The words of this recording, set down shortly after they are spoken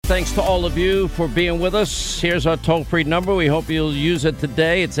Thanks to all of you for being with us. Here's our toll-free number. We hope you'll use it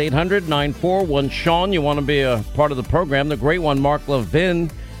today. It's 800-941-SEAN. You want to be a part of the program. The great one, Mark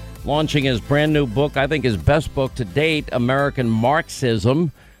Levin, launching his brand new book, I think his best book to date, American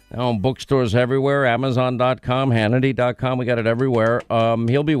Marxism. Now in bookstores everywhere, Amazon.com, Hannity.com. We got it everywhere.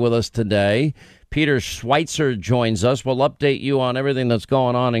 He'll be with us today. Peter Schweitzer joins us. We'll update you on everything that's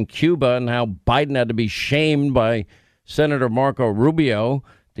going on in Cuba and how Biden had to be shamed by Senator Marco Rubio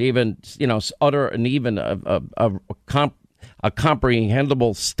to even, utter a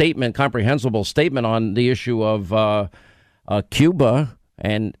comprehensible statement on the issue of Cuba.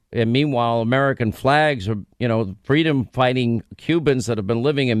 And meanwhile, American flags are, freedom-fighting Cubans that have been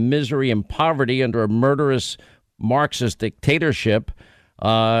living in misery and poverty under a murderous Marxist dictatorship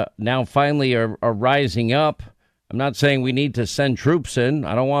now finally are rising up. I'm not saying we need to send troops in.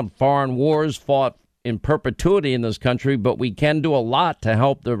 I don't want foreign wars fought in perpetuity in this country, but we can do a lot to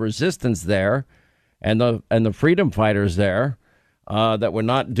help the resistance there and the freedom fighters there that we're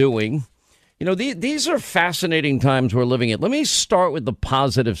not doing. These are fascinating times we're living in. Let me start with the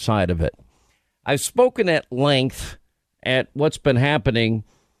positive side of it. I've spoken at length at what's been happening.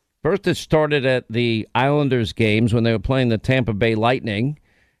 First, it started at the Islanders games when they were playing the Tampa Bay Lightning,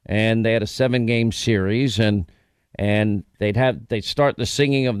 and they had a 7-game series, and they'd start the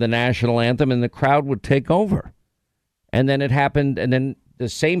singing of the national anthem, and the crowd would take over. And then it happened, and then the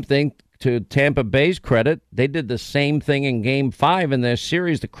same thing, to Tampa Bay's credit, they did the same thing in Game 5 in their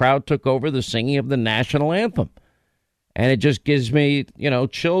series. The crowd took over the singing of the national anthem. And it just gives me,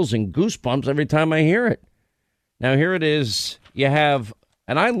 chills and goosebumps every time I hear it. Now, here it is. You have,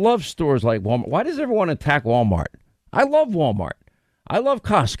 and I love stores like Walmart. Why does everyone attack Walmart? I love Walmart. I love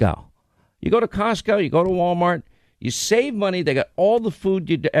Costco. You go to Costco, you go to Walmart, you save money. They got all the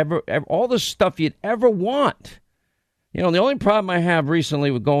food all the stuff you'd ever want. The only problem I have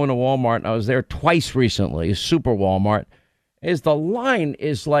recently with going to Walmart, and I was there twice recently, Super Walmart, is the line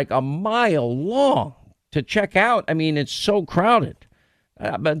is like a mile long to check out. I mean, it's so crowded.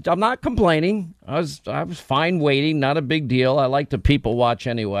 But I'm not complaining. I was fine waiting, not a big deal. I like to people watch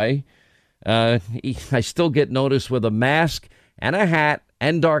anyway. I still get noticed with a mask and a hat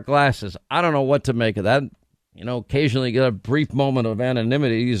and dark glasses. I don't know what to make of that. Occasionally get a brief moment of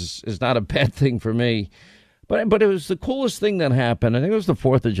anonymity is not a bad thing for me. But it was the coolest thing that happened. I think it was the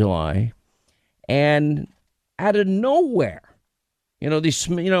 4th of July. And out of nowhere,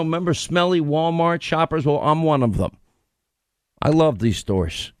 remember smelly Walmart shoppers? Well, I'm one of them. I love these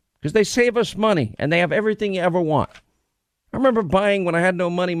stores because they save us money and they have everything you ever want. I remember buying, when I had no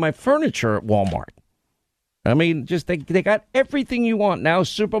money, my furniture at Walmart. I mean, they got everything you want. Now,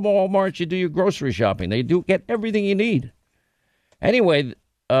 Super Walmart, you do your grocery shopping. They do get everything you need. Anyway,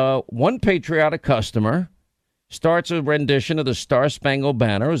 one patriotic customer starts a rendition of the Star Spangled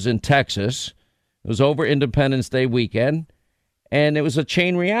Banner. It was in Texas. It was over Independence Day weekend, and it was a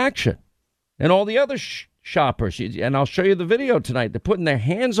chain reaction. And all the other shoppers, and I'll show you the video tonight, they're putting their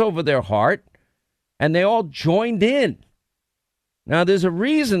hands over their heart, and they all joined in. Now, there's a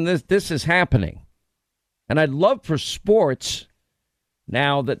reason this is happening. And I'd love for sports,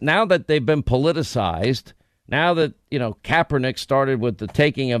 now that they've been politicized, now that, Kaepernick started with the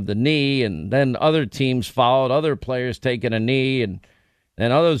taking of the knee, and then other teams followed, other players taking a knee, and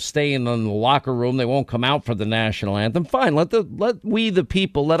then others staying in the locker room. They won't come out for the national anthem. Fine, let we the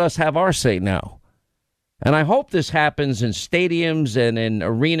people, let us have our say now. And I hope this happens in stadiums and in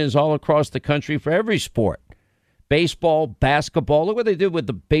arenas all across the country for every sport. Baseball, basketball. Look what they did with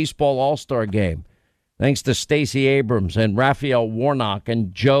the baseball all-star game. Thanks to Stacey Abrams and Raphael Warnock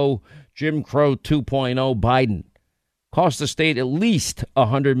and Jim Crow 2.0 Biden. Cost the state at least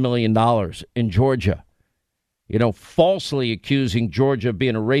 $100 million in Georgia. Falsely accusing Georgia of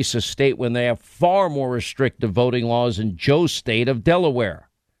being a racist state when they have far more restrictive voting laws in Joe's state of Delaware.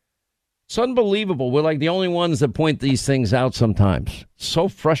 It's unbelievable. We're like the only ones that point these things out sometimes. It's so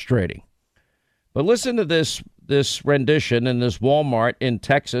frustrating. But listen to this rendition in this Walmart in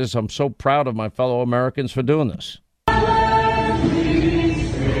Texas. I'm so proud of my fellow Americans for doing this.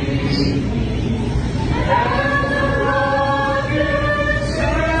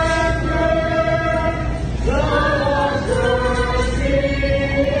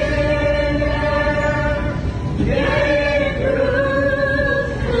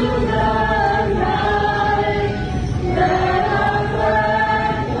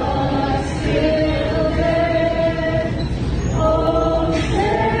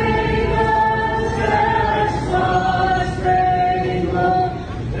 Oh,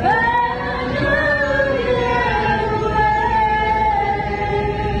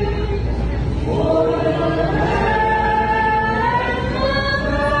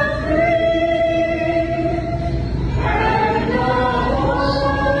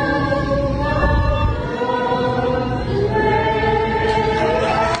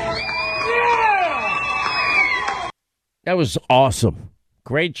 was awesome.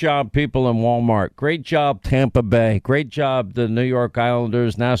 Great job, people in Walmart. Great job, Tampa Bay. Great job, the New York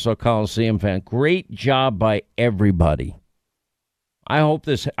Islanders, Nassau Coliseum fan. Great job by everybody. I hope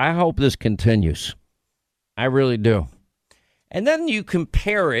this continues. I really do. And then you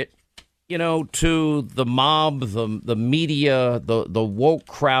compare it, to the mob, the media, the woke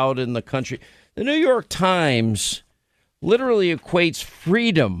crowd in the country. The New York Times literally equates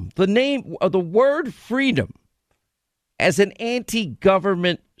freedom, the word freedom, as an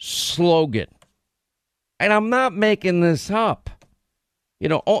anti-government slogan. And I'm not making this up.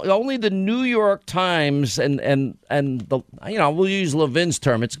 Only the New York Times and we'll use Levin's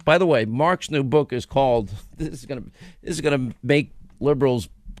term. It's, by the way, Mark's new book is called, this is gonna make liberals,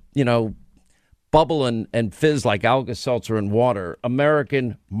 bubble and fizz like Alka-Seltzer in water.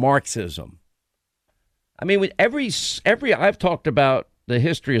 American Marxism. I mean, with every I've talked about the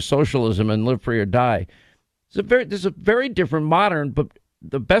history of socialism and Live Free or Die. There's a very different modern, but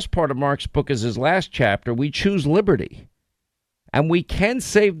the best part of Mark's book is his last chapter. We choose liberty, and we can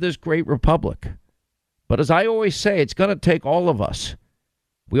save this great republic. But as I always say, it's going to take all of us.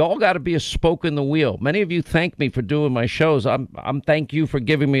 We all got to be a spoke in the wheel. Many of you thank me for doing my shows. I'm thank you for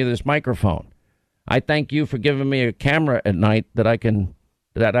giving me this microphone. I thank you for giving me a camera at night that I can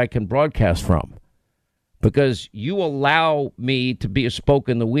broadcast from, because you allow me to be a spoke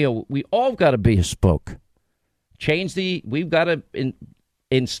in the wheel. We all got to be a spoke. We've got to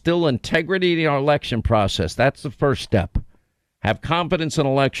instill integrity in our election process. That's the first step. Have confidence in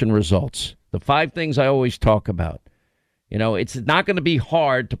election results. The 5 things I always talk about. It's not going to be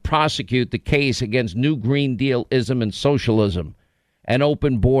hard to prosecute the case against New Green Deal-ism and socialism and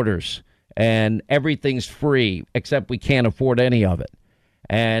open borders and everything's free except we can't afford any of it.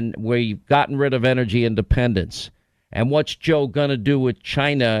 And we've gotten rid of energy independence. And what's Joe going to do with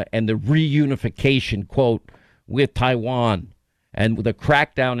China and the reunification, quote, with Taiwan and with the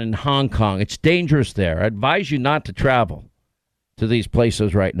crackdown in Hong Kong? It's dangerous there. I advise you not to travel to these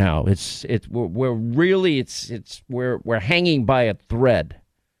places right now. We're hanging by a thread.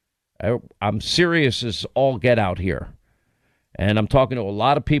 I'm serious as all get out here. And I'm talking to a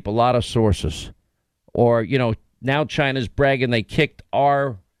lot of people, a lot of sources. Or, now China's bragging they kicked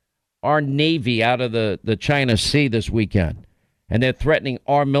our Navy out of the China Sea this weekend. And they're threatening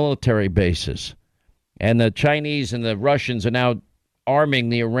our military bases. And the Chinese and the Russians are now arming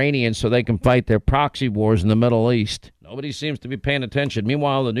the Iranians so they can fight their proxy wars in the Middle East. Nobody seems to be paying attention.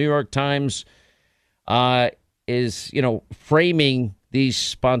 Meanwhile, the New York Times is, framing these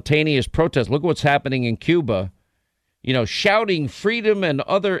spontaneous protests. Look what's happening in Cuba. Shouting freedom and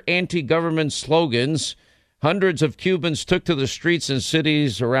other anti-government slogans. Hundreds of Cubans took to the streets and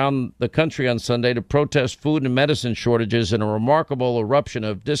cities around the country on Sunday to protest food and medicine shortages in a remarkable eruption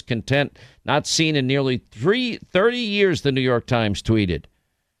of discontent not seen in nearly 30 years, the New York Times tweeted.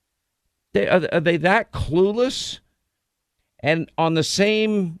 Are they that clueless? And on the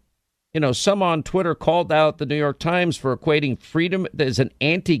same, some on Twitter called out the New York Times for equating freedom as an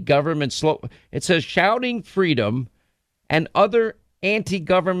anti-government slogan. It says shouting freedom and other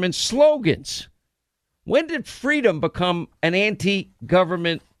anti-government slogans. When did freedom become an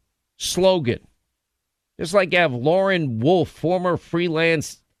anti-government slogan? Just like you have Lauren Wolf, former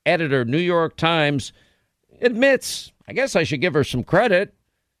freelance editor, New York Times, admits, I guess I should give her some credit,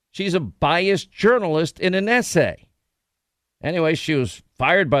 she's a biased journalist in an essay. Anyway, she was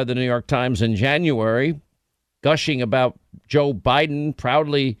fired by the New York Times in January, gushing about Joe Biden,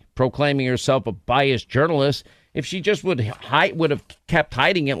 proudly proclaiming herself a biased journalist. If she just would have kept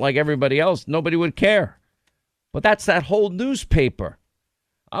hiding it like everybody else, nobody would care. But that's that whole newspaper.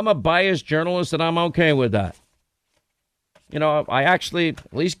 I'm a biased journalist, and I'm okay with that. I actually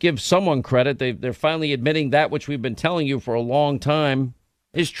at least give someone credit. They're finally admitting that which we've been telling you for a long time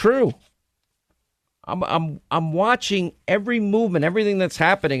is true. I'm watching every movement, everything that's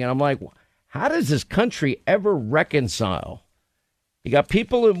happening, and I'm like, how does this country ever reconcile? You got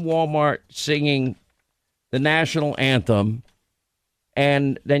people in Walmart singing the national anthem,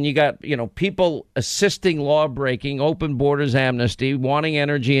 and then you got, people assisting law breaking, open borders amnesty, wanting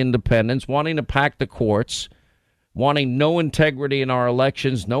energy independence, wanting to pack the courts, wanting no integrity in our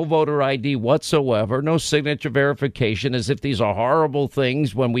elections, no voter ID whatsoever, no signature verification, as if these are horrible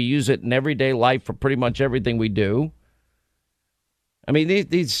things when we use it in everyday life for pretty much everything we do. I mean,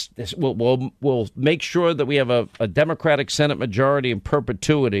 these will make sure that we have a Democratic Senate majority in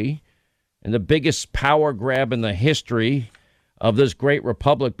perpetuity, and the biggest power grab in the history of this great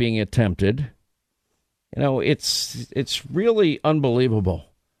republic being attempted. It's really unbelievable.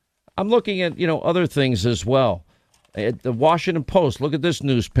 I'm looking at, other things as well. At the Washington Post, look at this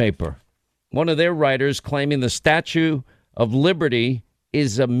newspaper. One of their writers claiming the statue of liberty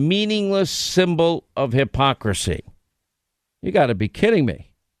is a meaningless symbol of hypocrisy. You got to be kidding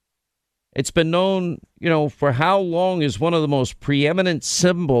me. It's been known, for how long as one of the most preeminent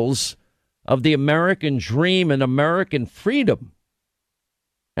symbols of the American dream and American freedom.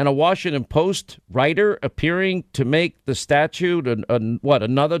 And a Washington Post writer appearing to make the statue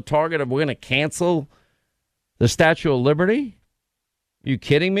another target of we're going to cancel the Statue of Liberty? You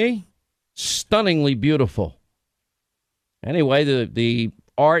kidding me? Stunningly beautiful. Anyway, the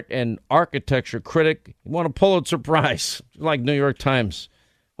art and architecture critic won a Pulitzer Prize, like New York Times.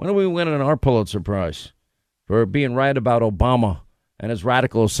 When are we winning our Pulitzer Prize? For being right about Obama and his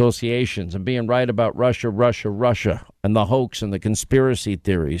radical associations, and being right about Russia, and the hoax and the conspiracy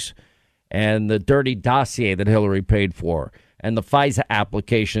theories, and the dirty dossier that Hillary paid for, and the FISA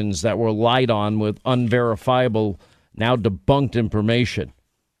applications that were lied on with unverifiable, now debunked information.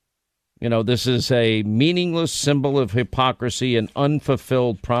 This is a meaningless symbol of hypocrisy and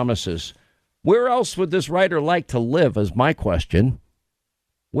unfulfilled promises. Where else would this writer like to live, is my question.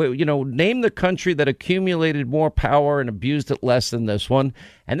 Name the country that accumulated more power and abused it less than this one,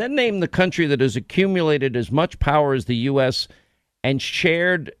 and then name the country that has accumulated as much power as the U.S. and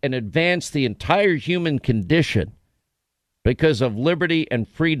shared and advanced the entire human condition because of liberty and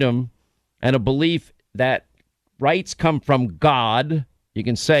freedom and a belief that rights come from God. You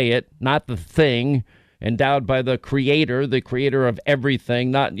can say it, not the thing, endowed by the creator of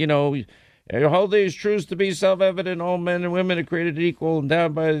everything, not, hold these truths to be self-evident, all men and women are created equal,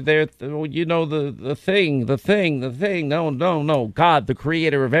 endowed by their, the thing. No, God, the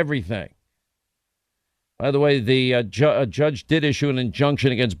creator of everything. By the way, a judge did issue an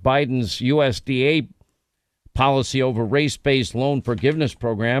injunction against Biden's USDA policy over race-based loan forgiveness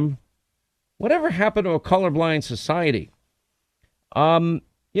program. Whatever happened to a colorblind society? I'm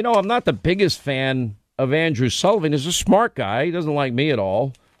not the biggest fan of Andrew Sullivan. He's a smart guy. He doesn't like me at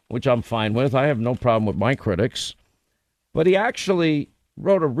all, which I'm fine with. I have no problem with my critics. But he actually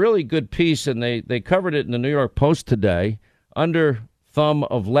wrote a really good piece, and they covered it in the New York Post today, under thumb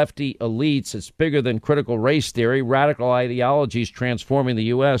of lefty elites. It's bigger than critical race theory, radical ideologies transforming the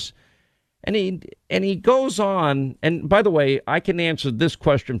U.S. And he goes on, and by the way, I can answer this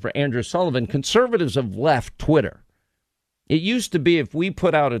question for Andrew Sullivan. Conservatives have left Twitter. It used to be if we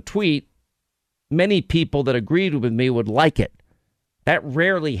put out a tweet, many people that agreed with me would like it. That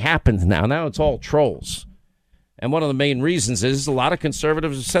rarely happens now. Now it's all trolls. And one of the main reasons is a lot of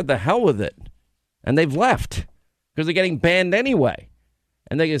conservatives have said the hell with it. And they've left because they're getting banned anyway.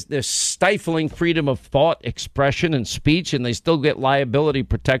 And they're stifling freedom of thought, expression, and speech, and they still get liability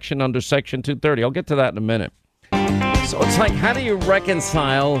protection under Section 230. I'll get to that in a minute. So it's like, how do you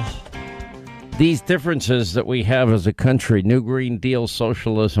reconcile these differences that we have as a country? New Green Deal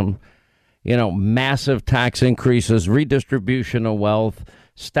socialism, massive tax increases, redistribution of wealth,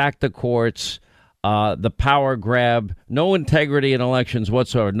 stack the courts, the power grab, no integrity in elections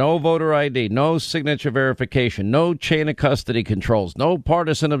whatsoever, no voter ID, no signature verification, no chain of custody controls, no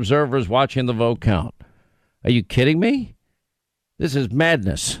partisan observers watching the vote count. Are you kidding me? This is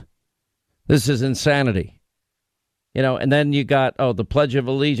madness. This is insanity. And then you got, the Pledge of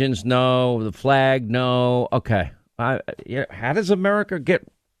Allegiance, no, the flag, no. Okay. How does America get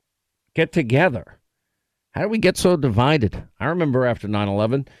together? How do we get so divided? I remember after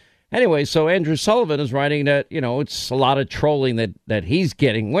 9/11. Anyway, so Andrew Sullivan is writing that, it's a lot of trolling that he's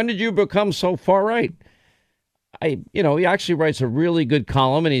getting. When did you become so far right? He actually writes a really good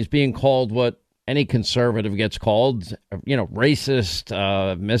column, and he's being called what any conservative gets called, racist,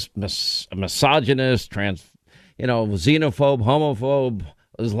 misogynist, xenophobe, homophobe,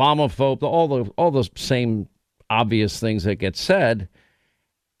 Islamophobe, all the same obvious things that get said.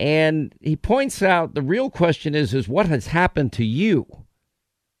 And he points out the real question is what has happened to you?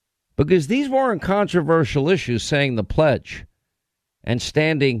 Because these weren't controversial issues, saying the pledge and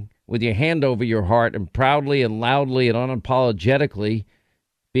standing with your hand over your heart and proudly and loudly and unapologetically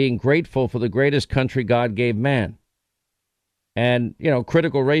being grateful for the greatest country God gave man. And,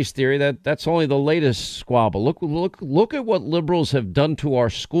 critical race theory, that's only the latest squabble. Look at what liberals have done to our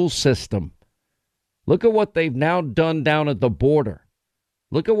school system. Look at what they've now done down at the border.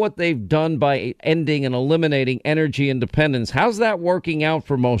 Look at what they've done by ending and eliminating energy independence. How's that working out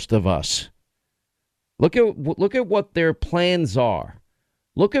for most of us? Look at what their plans are.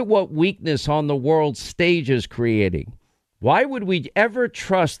 Look at what weakness on the world stage is creating. Why would we ever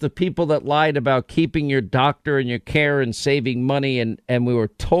trust the people that lied about keeping your doctor and your care and saving money and we were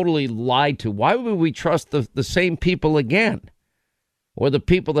totally lied to? Why would we trust the same people again? Or the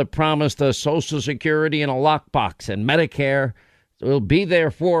people that promised us Social Security in a lockbox and Medicare will be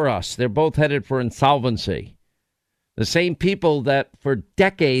there for us. They're both headed for insolvency. The same people that for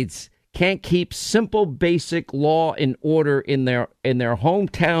decades can't keep simple, basic law and order in their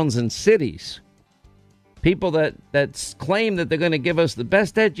hometowns and cities. People that claim that they're going to give us the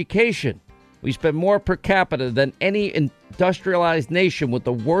best education. We spend more per capita than any industrialized nation with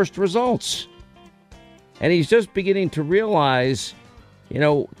the worst results. And he's just beginning to realize,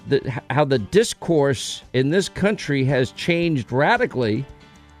 how the discourse in this country has changed radically.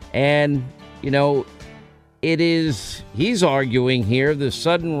 And, he's arguing here, the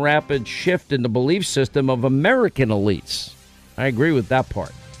sudden rapid shift in the belief system of American elites. I agree with that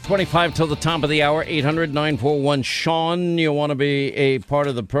part. 25 till the top of the hour, 800-941-SEAN. You want to be a part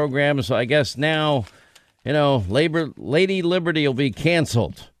of the program. So I guess now, Lady Liberty will be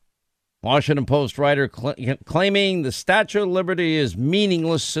canceled. Washington Post writer claiming the Statue of Liberty is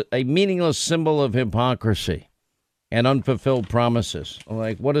a meaningless symbol of hypocrisy and unfulfilled promises.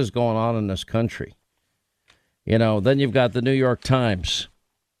 Like, what is going on in this country? Then you've got the New York Times,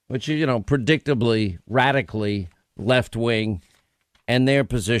 which is, predictably, radically left-wing, and their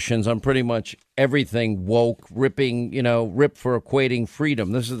positions on pretty much everything woke, rip for equating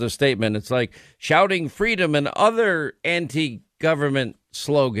freedom. This is the statement. It's like shouting freedom and other anti-government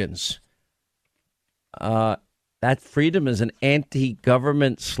slogans. That freedom is an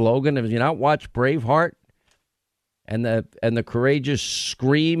anti-government slogan. Have you not watched Braveheart and the courageous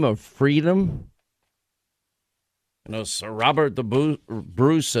scream of freedom? Sir Robert the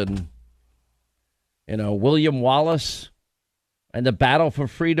Bruce and, William Wallace and the battle for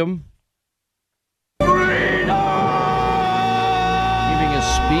freedom. Freedom! Giving a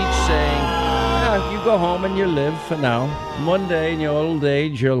speech saying, you go home and you live for now. And one day in your old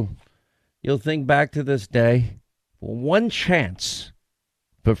age, you'll think back to this day for one chance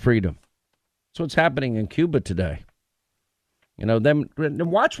for freedom. That's what's happening in Cuba today. Then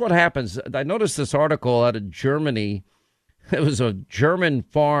watch what happens. I noticed this article out of Germany. It was a German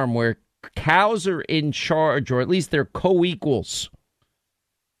farm where cows are in charge, or at least they're co-equals.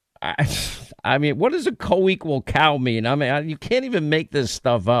 I mean, what does a co-equal cow mean? I mean, you can't even make this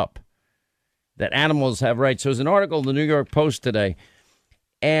stuff up, that animals have rights. So there's an article in the New York Post today,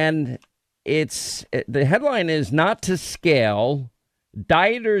 and the headline is "Not to Scale,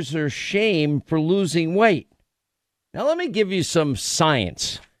 Dieters Are Shamed for Losing Weight." Now, let me give you some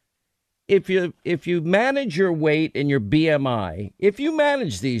science. If you manage your weight and your BMI, if you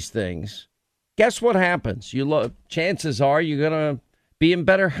manage these things, guess what happens? Chances are you're going to be in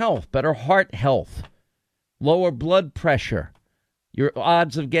better health, better heart health, lower blood pressure. Your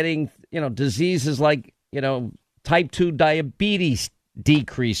odds of getting, diseases like, type 2 diabetes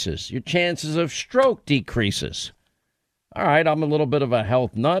decreases. Your chances of stroke decreases. All right, I'm a little bit of a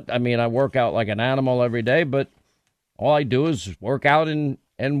health nut. I mean, I work out like an animal every day, but all I do is work out and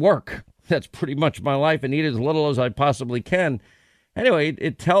work. That's pretty much my life, and eat as little as I possibly can. Anyway,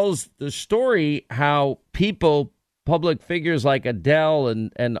 it tells the story how people, public figures like Adele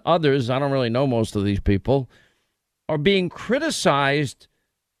and others, I don't really know most of these people, are being criticized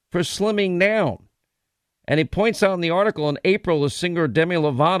for slimming down. And he points out in the article, in April, the singer Demi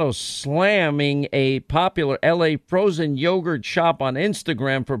Lovato slamming a popular L.A. frozen yogurt shop on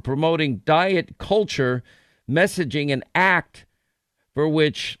Instagram for promoting diet culture messaging, an act for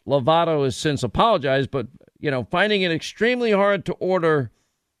which Lovato has since apologized, but, finding it extremely hard to order,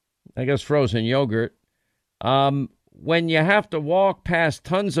 I guess, frozen yogurt, when you have to walk past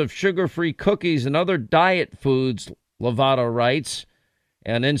tons of sugar-free cookies and other diet foods, Lovato writes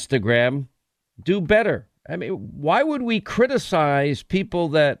on Instagram. Do better. I mean, why would we criticize people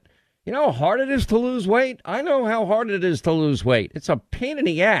that, how hard it is to lose weight? I know how hard it is to lose weight. It's a pain in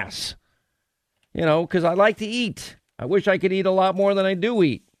the ass. Because I like to eat. I wish I could eat a lot more than I do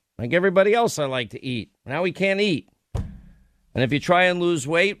eat. Like everybody else, I like to eat. Now we can't eat. And if you try and lose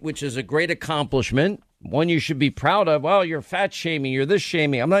weight, which is a great accomplishment, one you should be proud of, well, you're fat shaming, you're this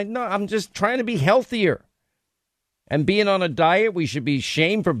shaming. I'm like, no, I'm just trying to be healthier. And being on a diet, we should be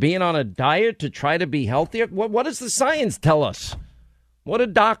shamed for being on a diet to try to be healthier? What does the science tell us? What do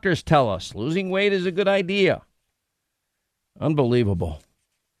doctors tell us? Losing weight is a good idea. Unbelievable.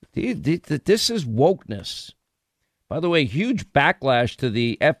 This is wokeness. By the way, huge backlash to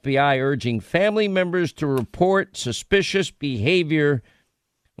the FBI urging family members to report suspicious behavior.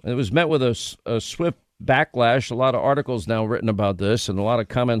 It was met with a swift backlash. A lot of articles now written about this and a lot of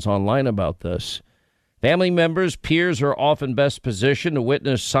comments online about this. Family members, peers are often best positioned to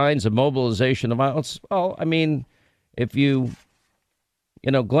witness signs of mobilization of violence. Well, I mean, if Glenn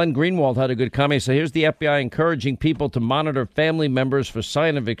Greenwald had a good comment. He said, here's the FBI encouraging people to monitor family members for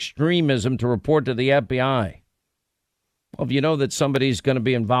sign of extremism to report to the FBI. Well, if you know that somebody's going to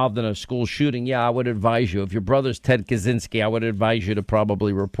be involved in a school shooting, yeah, I would advise you. If your brother's Ted Kaczynski, I would advise you to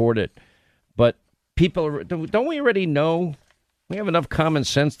probably report it. But people, don't we already know? We have enough common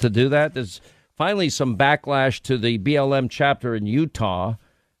sense to do that. There's finally some backlash to the BLM chapter in Utah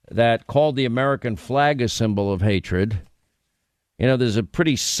that called the American flag a symbol of hatred. You know, there's a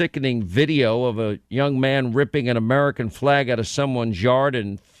pretty sickening video of a young man ripping an American flag out of someone's yard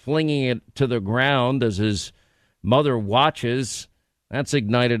and flinging it to the ground as his mother watches. That's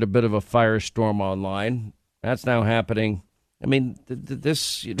ignited a bit of a firestorm online. That's now happening. I mean,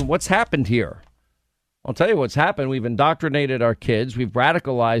 what's happened here? I'll tell you what's happened. We've indoctrinated our kids. We've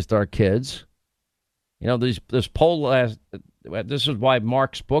radicalized our kids. You know, this poll this is why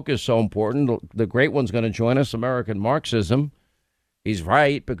Mark's book is so important. The great one's going to join us, American Marxism. He's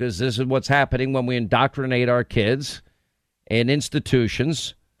right, because this is what's happening when we indoctrinate our kids in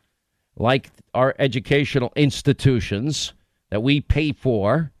institutions like our educational institutions that we pay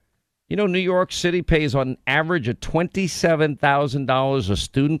for. You know, New York City pays on average of $27,000 a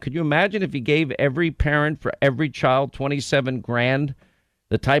student. Could you imagine if you gave every parent for every child $27,000,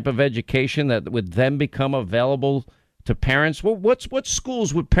 the type of education that would then become available to parents? Well, what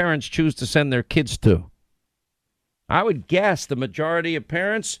schools would parents choose to send their kids to? I would guess the majority of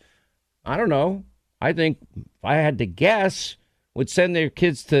parents, I don't know, I think if I had to guess, would send their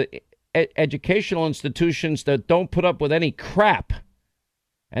kids to educational institutions that don't put up with any crap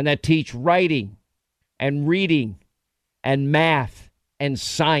and that teach writing and reading and math and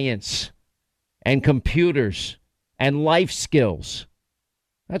science and computers and life skills.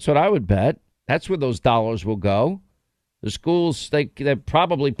 That's what I would bet. That's where those dollars will go. The schools, they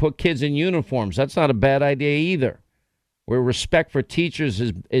probably put kids in uniforms. That's not a bad idea either, where respect for teachers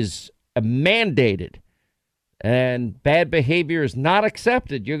is mandated and bad behavior is not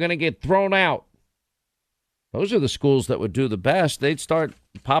accepted. You're going to get thrown out. Those are the schools that would do the best. They'd start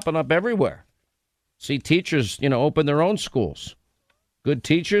popping up everywhere. See teachers, open their own schools. Good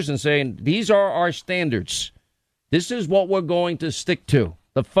teachers, and saying, these are our standards. This is what we're going to stick to.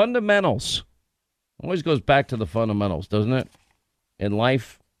 The fundamentals. Always goes back to the fundamentals, doesn't it? In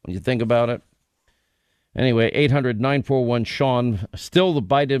life, when you think about it. Anyway, 800-941-SEAN. Still the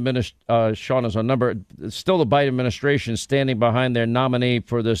Biden administration, Sean is our number. Still the Biden administration standing behind their nominee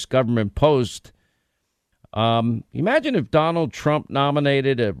for this government post. Imagine if Donald Trump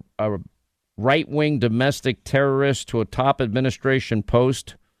nominated a right-wing domestic terrorist to a top administration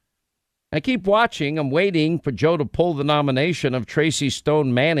post. I keep watching. I'm waiting for Joe to pull the nomination of Tracy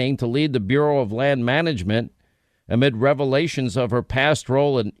Stone Manning to lead the Bureau of Land Management amid revelations of her past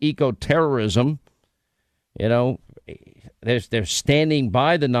role in eco-terrorism. They're standing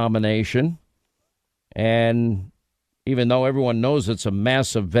by the nomination. And even though everyone knows it's a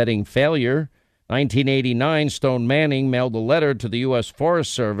massive vetting failure, 1989, Stone Manning mailed a letter to the U.S.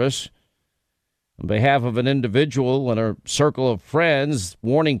 Forest Service on behalf of an individual and her circle of friends,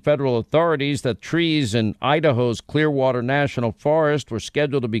 warning federal authorities that trees in Idaho's Clearwater National Forest were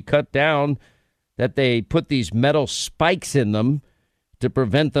scheduled to be cut down, that they put these metal spikes in them to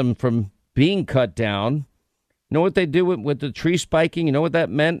prevent them from being cut down. You know what they do with the tree spiking? You know what that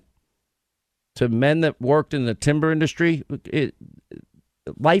meant to men that worked in the timber industry?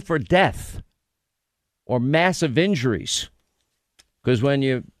 Life or death or massive injuries. Because when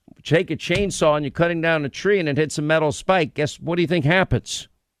you take a chainsaw and you're cutting down a tree and it hits a metal spike, what do you think happens?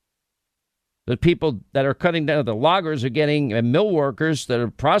 The people that are cutting down, the loggers are getting, and mill workers that are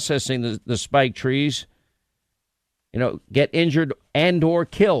processing the spike trees, get injured and or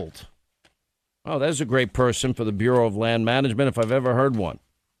killed. Oh, that's a great person for the Bureau of Land Management, if I've ever heard one.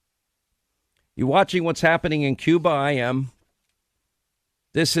 You watching what's happening in Cuba? I am.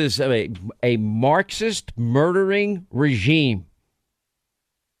 This is a Marxist murdering regime.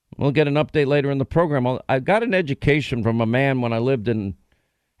 We'll get an update later in the program. I got an education from a man when I lived in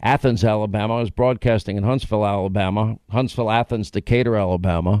Athens, Alabama. I was broadcasting in Huntsville, Alabama. Huntsville, Athens, Decatur,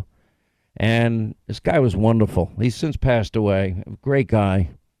 Alabama. And this guy was wonderful. He's since passed away. Great guy.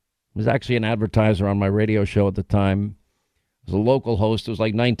 He was actually an advertiser on my radio show at the time. He was a local host. It was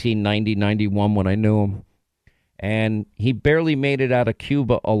like 1990, 91 when I knew him. And he barely made it out of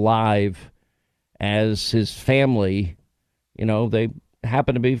Cuba alive, as his family, they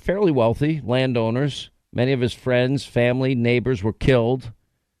happened to be fairly wealthy landowners. Many of his friends, family, neighbors were killed.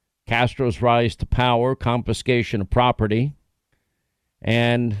 Castro's rise to power, confiscation of property.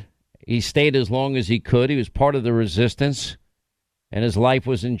 And he stayed as long as he could. He was part of the resistance. And his life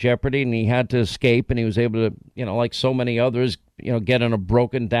was in jeopardy, and he had to escape, and he was able to, like so many others, get on a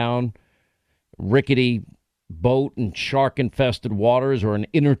broken down, rickety boat in shark-infested waters or an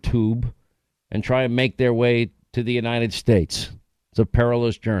inner tube and try and make their way to the United States. It's a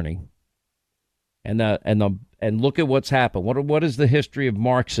perilous journey. And look at what's happened. What is the history of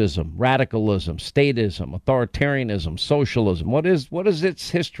Marxism, radicalism, statism, authoritarianism, socialism? What is its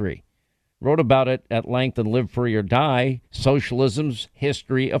history? Wrote about it at length in Live Free or Die, Socialism's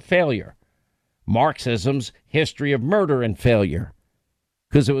History of Failure. Marxism's history of murder and failure.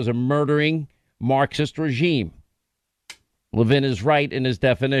 Because it was a murdering Marxist regime. Levin is right in his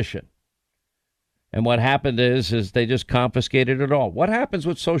definition. And what happened is they just confiscated it all. What happens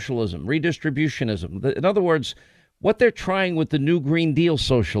with socialism, redistributionism? In other words, what they're trying with the new Green Deal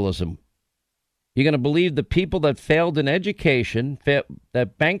socialism. You're going to believe the people that failed in education,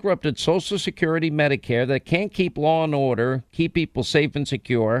 that bankrupted Social Security, Medicare, that can't keep law and order, keep people safe and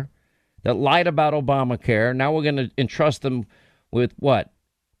secure, that lied about Obamacare. Now we're going to entrust them with what?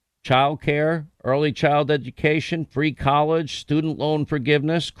 Child care, early child education, free college, student loan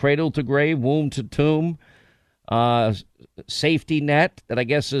forgiveness, cradle to grave, womb to tomb, safety net that I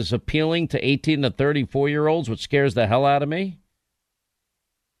guess is appealing to 18 to 34-year-olds, which scares the hell out of me.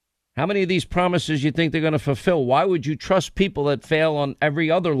 How many of these promises you think they're going to fulfill? Why would you trust people that fail on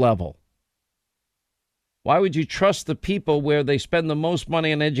every other level? Why would you trust the people where they spend the most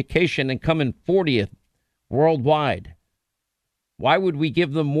money on education and come in 40th worldwide? Why would we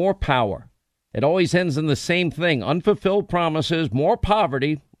give them more power? It always ends in the same thing. Unfulfilled promises, more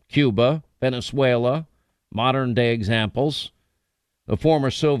poverty, Cuba, Venezuela, modern day examples, the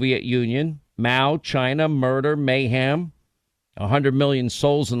former Soviet Union, Mao, China, murder, mayhem, 100 million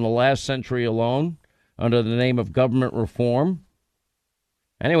souls in the last century alone under the name of government reform.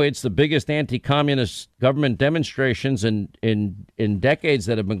 Anyway, it's the biggest anti-communist government demonstrations in decades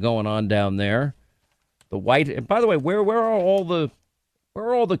that have been going on down there. The white, and by the way, where are all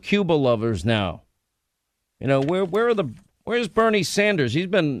the Cuba lovers now? You know, where's Bernie Sanders? He's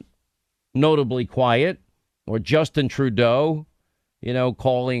been notably quiet. Or Justin Trudeau, you know,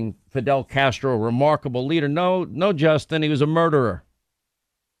 calling Fidel Castro a remarkable leader. No, Justin, he was a murderer.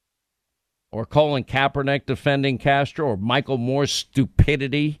 Or calling Kaepernick defending Castro, or Michael Moore's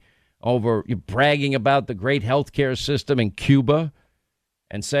stupidity over bragging about the great healthcare system in Cuba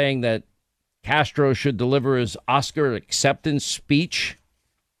and saying that Castro should deliver his Oscar acceptance speech.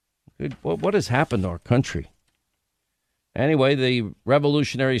 What has happened to our country? Anyway, the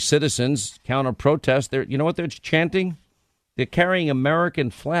revolutionary citizens counter-protest. You know what they're chanting? They're carrying American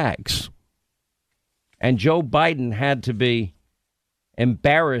flags. And Joe Biden had to be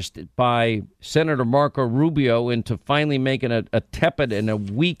embarrassed by Senator Marco Rubio into finally making a tepid and a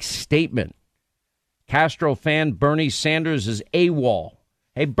weak statement. Castro fan Bernie Sanders is AWOL.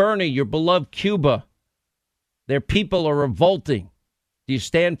 Hey, Bernie, your beloved Cuba, their people are revolting. Do you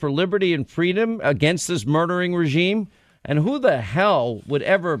stand for liberty and freedom against this murdering regime? And who the hell would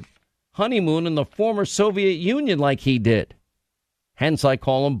ever honeymoon in the former Soviet Union like he did? Hence, I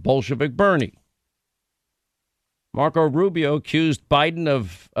call him Bolshevik Bernie. Marco Rubio accused Biden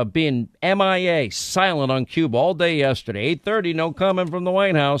of being MIA, silent on Cuba all day yesterday. 8:30, no comment from the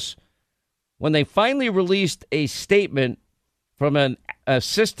White House. When they finally released a statement from an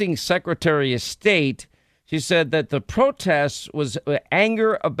assisting Secretary of State, she said that the protests was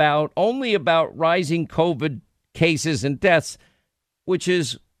anger only about rising COVID cases and deaths, which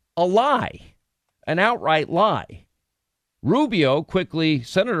is a lie, an outright lie.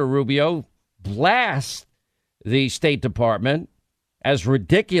 Senator Rubio blasts the State Department as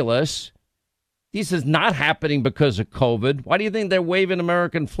ridiculous. This is not happening because of COVID. Why do you think they're waving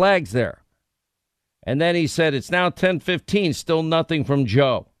American flags there? And then he said, it's now 10:15, still nothing from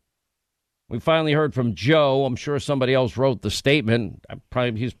Joe. We finally heard from Joe. I'm sure somebody else wrote the statement.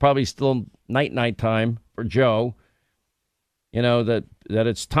 He's probably still night time for Joe. You know, that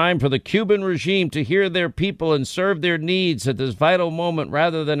it's time for the Cuban regime to hear their people and serve their needs at this vital moment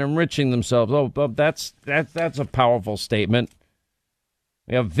rather than enriching themselves. Oh, that's a powerful statement.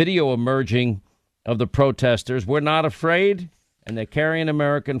 We have video emerging of the protesters. We're not afraid, and they're carrying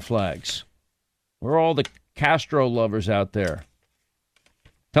American flags. We're all the Castro lovers out there.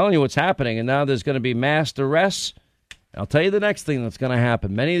 Telling you what's happening, and now there's going to be mass arrests. I'll tell you the next thing that's going to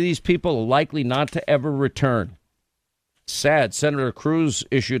happen. Many of these people are likely not to ever return. Sad. Senator Cruz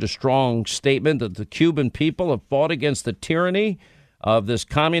issued a strong statement that the Cuban people have fought against the tyranny of this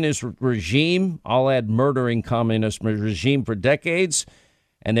communist regime. I'll add murdering communist regime for decades.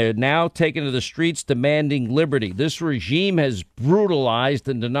 And they're now taken to the streets demanding liberty. This regime has brutalized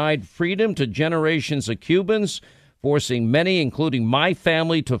and denied freedom to generations of Cubans, forcing many, including my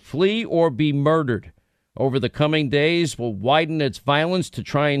family, to flee or be murdered. Over the coming days, will widen its violence to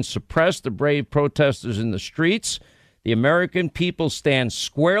try and suppress the brave protesters in the streets. The American people stand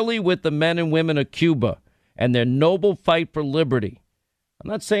squarely with the men and women of Cuba and their noble fight for liberty. I'm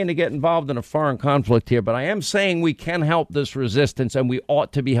not saying to get involved in a foreign conflict here, but I am saying we can help this resistance, and we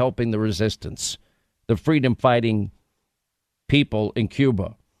ought to be helping the resistance, the freedom-fighting people in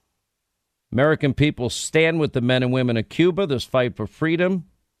Cuba. American people stand with the men and women of Cuba, this fight for freedom,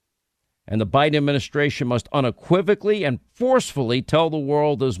 and the Biden administration must unequivocally and forcefully tell the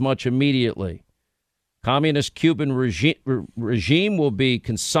world as much immediately. Communist Cuban regime will be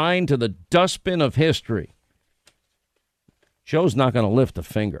consigned to the dustbin of history. Joe's not going to lift a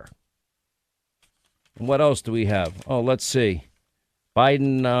finger. And what else do we have? Oh, let's see.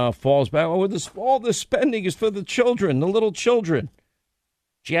 Biden falls back. Oh, all this spending is for the children, the little children.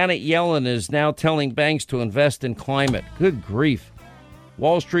 Janet Yellen is now telling banks to invest in climate. Good grief.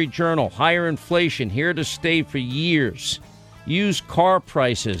 Wall Street Journal, higher inflation here to stay for years. Used car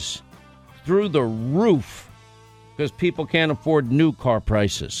prices through the roof because people can't afford new car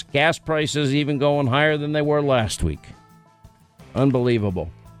prices. Gas prices even going higher than they were last week.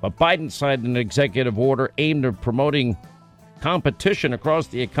 Unbelievable. But Biden signed an executive order aimed at promoting competition across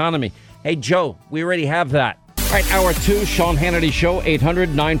the economy. Hey, Joe, we already have that. All right, hour two, Sean Hannity Show,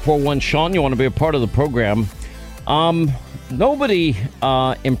 800-941-SEAN. You want to be a part of the program. Nobody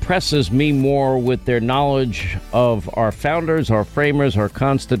impresses me more with their knowledge of our founders, our framers, our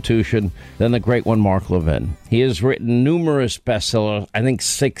Constitution than the great one, Mark Levin. He has written numerous bestsellers, I think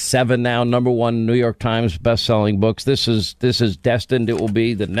 6, 7 now, #1 New York Times bestselling books. This is destined. It will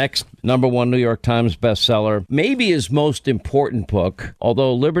be the next #1 New York Times bestseller. Maybe his most important book,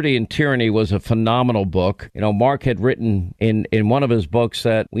 although Liberty and Tyranny was a phenomenal book. You know, Mark had written in one of his books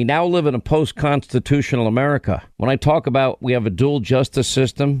that we now live in a post-constitutional America. When I talk about we have a dual justice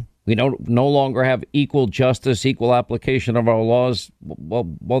system, we no longer have equal justice, equal application of our laws.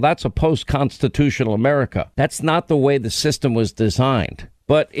 Well, that's a post-constitutional America. That's not the way the system was designed.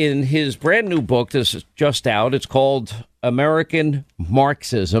 But in his brand new book, this is just out, it's called American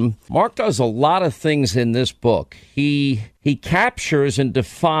Marxism. Mark does a lot of things in this book. He captures and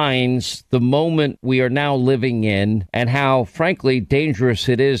defines the moment we are now living in and how, frankly, dangerous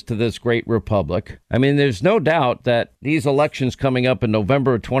it is to this great republic. I mean, there's no doubt that these elections coming up in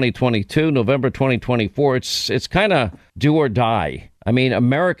November of 2022, November 2024, it's kind of do or die. I mean,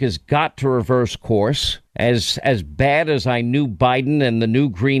 America's got to reverse course. As bad as I knew Biden and the new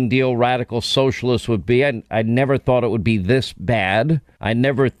Green Deal radical socialists would be, I never thought it would be this bad. I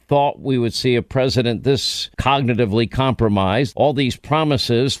never thought we would see a president this cognitively compromised. All these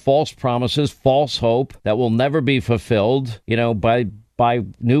promises, false hope that will never be fulfilled, you know, by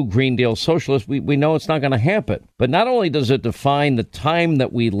new Green Deal socialists, we know it's not going to happen. But not only does it define the time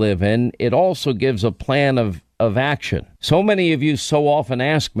that we live in, it also gives a plan of action. So many of you so often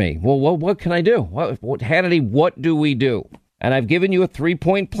ask me, well, what can I do? Hannity, what do we do? And I've given you a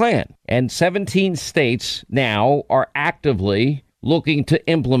 3-point plan. And 17 states now are actively looking to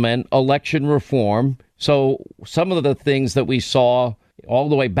implement election reform. So some of the things that we saw all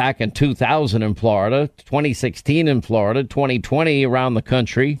the way back in 2000 in Florida, 2016 in Florida, 2020 around the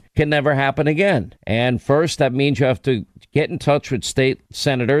country can never happen again. And first, that means you have to get in touch with state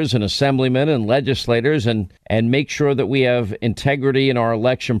senators and assemblymen and legislators and make sure that we have integrity in our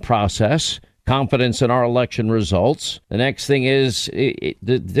election process, confidence in our election results. The next thing is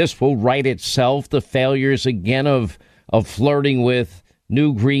this will right itself, the failures again of flirting with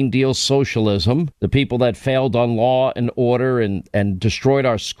new Green Deal socialism, the people that failed on law and order and destroyed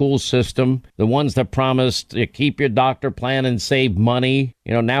our school system, the ones that promised to keep your doctor plan and save money.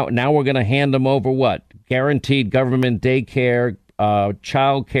 You know, now we're going to hand them over what? Guaranteed government daycare,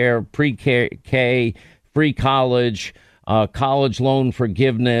 child care, pre-K, free college, college loan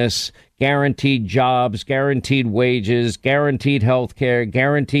forgiveness, guaranteed jobs, guaranteed wages, guaranteed health care,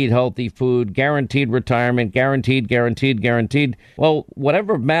 guaranteed healthy food, guaranteed retirement, guaranteed. Well,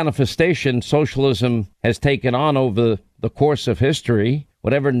 whatever manifestation socialism has taken on over the course of history,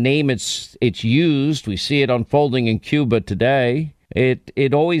 whatever name it's used, we see it unfolding in Cuba today.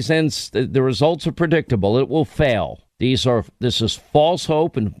 It always ends. The results are predictable. It will fail. This is false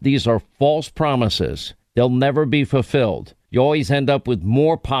hope, and these are false promises. They'll never be fulfilled. You always end up with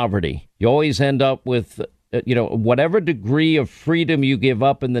more poverty. You always end up with, whatever degree of freedom you give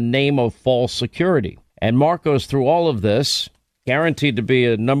up in the name of false security. And Mark goes through all of this, guaranteed to be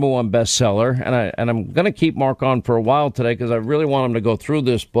a #1 bestseller. And I'm going to keep Mark on for a while today because I really want him to go through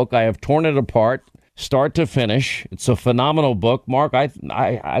this book. I have torn it apart, start to finish. It's a phenomenal book. Mark,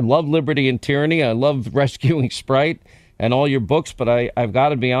 I love Liberty and Tyranny. I love Rescuing Sprite and all your books, but I've got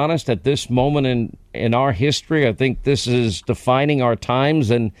to be honest, at this moment in our history, I think this is defining our times,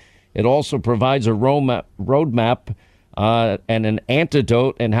 and it also provides a roadmap and an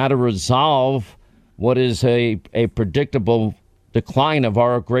antidote and how to resolve what is a predictable decline of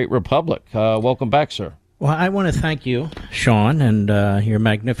our great republic. Welcome back, sir. Well, I want to thank you, Sean, and your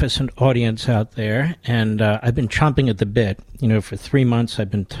magnificent audience out there. And I've been chomping at the bit. For 3 months,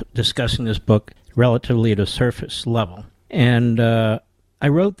 I've been discussing this book relatively at a surface level. And I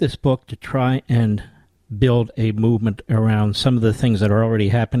wrote this book to try and build a movement around some of the things that are already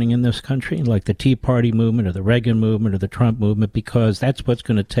happening in this country, like the Tea Party movement or the Reagan movement or the Trump movement, because that's what's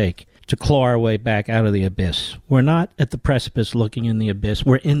going to take to claw our way back out of the abyss. We're not at the precipice looking in the abyss.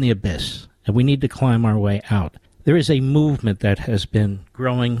 We're in the abyss, and we need to climb our way out. There is a movement that has been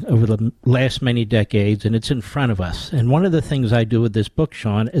growing over the last many decades, and it's in front of us. And one of the things I do with this book,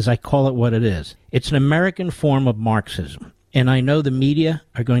 Sean, is I call it what it is. It's an American form of Marxism. And I know the media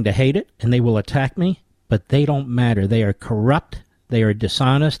are going to hate it, and they will attack me, but they don't matter. They are corrupt, they are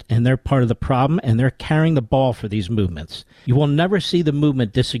dishonest, and they're part of the problem, and they're carrying the ball for these movements. You will never see the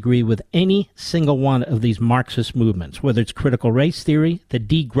movement disagree with any single one of these Marxist movements, whether it's critical race theory, the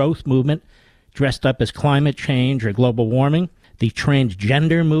degrowth movement, dressed up as climate change or global warming, the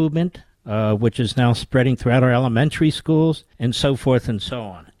transgender movement, which is now spreading throughout our elementary schools, and so forth and so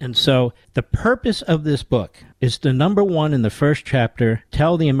on. And so the purpose of this book is to, number one, in the first chapter,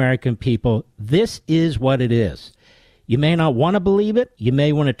 tell the American people, this is what it is. You may not want to believe it. You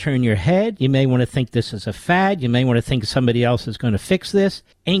may want to turn your head. You may want to think this is a fad. You may want to think somebody else is going to fix this.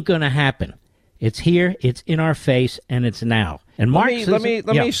 Ain't going to happen. It's here, it's in our face, and it's now. And Marxism,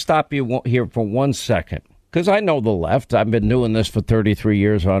 let me stop you here for 1 second. Because I know the left. I've been doing this for 33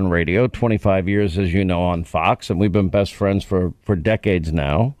 years on radio, 25 years, as you know, on Fox, and we've been best friends for decades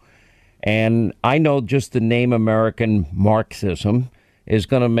now. And I know just the name American Marxism is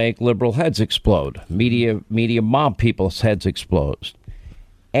going to make liberal heads explode, media mob people's heads explode.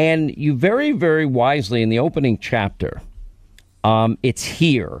 And you very, very wisely in the opening chapter, it's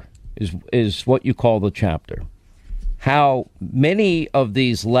here is what you call the chapter. How many of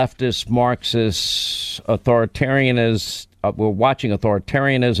these leftist Marxists, authoritarianism, we're watching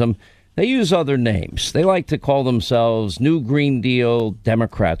authoritarianism, they use other names. They like to call themselves New Green Deal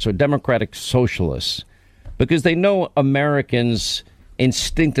Democrats or Democratic Socialists because they know Americans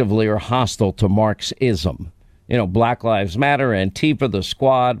instinctively are hostile to Marxism. Black Lives Matter, Antifa, the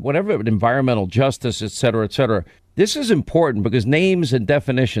Squad, whatever, environmental justice, et cetera, et cetera. This is important because names and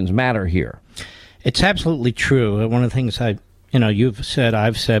definitions matter here. It's absolutely true. One of the things you've said,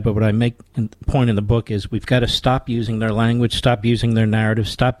 I've said, but what I make a point in the book is we've got to stop using their language, stop using their narrative,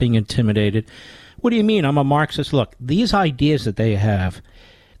 stop being intimidated. What do you mean? I'm a Marxist. Look, these ideas that they have,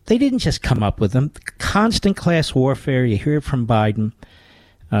 they didn't just come up with them. Constant class warfare, you hear it from Biden,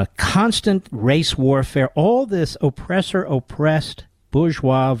 constant race warfare, all this oppressor-oppressed,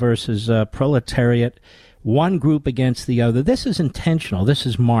 bourgeois versus proletariat, one group against the other. This is intentional. This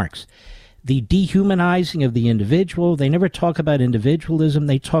is Marx. The dehumanizing of the individual. They never talk about individualism.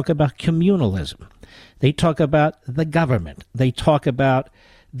 They talk about communalism. They talk about the government. They talk about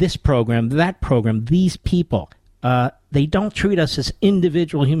this program, that program, these people. They don't treat us as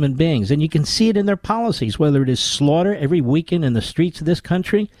individual human beings. And you can see it in their policies, whether it is slaughter every weekend in the streets of this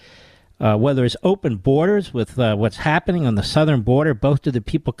country, whether it's open borders with what's happening on the southern border, both to the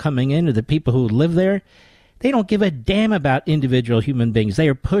people coming in and the people who live there. They don't give a damn about individual human beings. They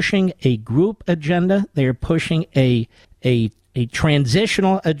are pushing a group agenda. They are pushing a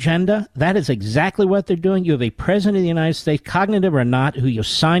transitional agenda. That is exactly what they're doing. You have a president of the United States, cognitive or not, who you're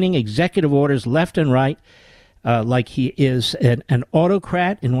signing executive orders left and right, like he is an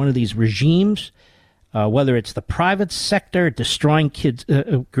autocrat in one of these regimes, whether it's the private sector destroying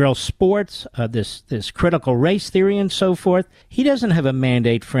girls' sports, this critical race theory and so forth. He doesn't have a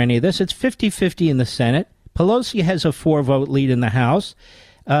mandate for any of this. It's 50-50 in the Senate. Pelosi has a 4-vote lead in the House.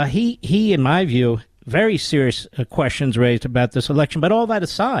 He, in my view, very serious questions raised about this election. But all that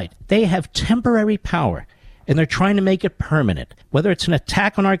aside, they have temporary power, and they're trying to make it permanent. Whether it's an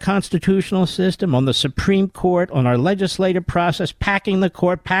attack on our constitutional system, on the Supreme Court, on our legislative process, packing the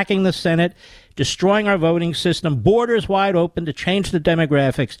court, packing the Senate, destroying our voting system, borders wide open to change the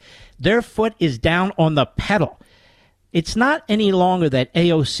demographics, their foot is down on the pedal. It's not any longer that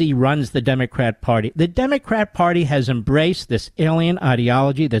AOC runs the Democrat Party. The Democrat Party has embraced this alien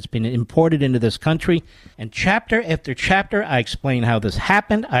ideology that's been imported into this country. And chapter after chapter, I explain how this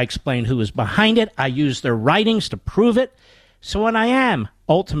happened. I explain who is behind it. I use their writings to prove it. So when I am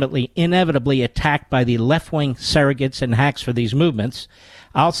ultimately, inevitably attacked by the left-wing surrogates and hacks for these movements,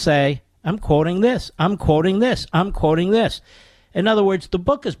 I'll say, I'm quoting this, I'm quoting this, I'm quoting this. In other words, the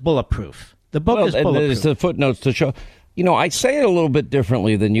book is bulletproof. The book is bulletproof. There's the footnotes to show. I say it a little bit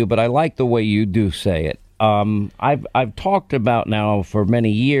differently than you, but I like the way you do say it. I've talked about now for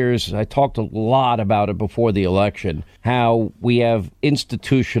many years. I talked a lot about it before the election. How we have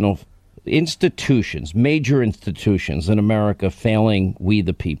major institutions in America failing we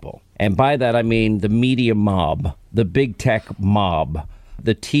the people, and by that I mean the media mob, the big tech mob,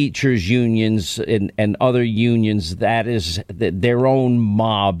 the teachers unions and other unions. That is their own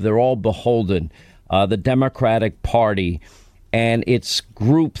mob. They're all beholden. The Democratic Party and its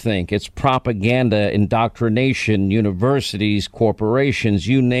groupthink, its propaganda, indoctrination, universities, corporations,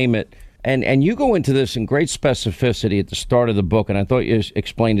 you name it. And you go into this in great specificity at the start of the book, and I thought you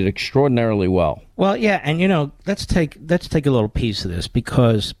explained it extraordinarily well. Well, yeah, and let's take a little piece of this,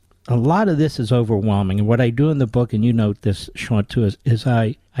 because a lot of this is overwhelming. And what I do in the book, and you note this, Sean, too, is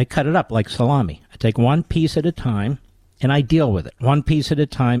I cut it up like salami. I take one piece at a time, and I deal with it. One piece at a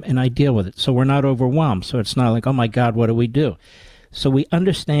time, and I deal with it. So we're not overwhelmed. So it's not like, oh, my God, what do we do? So we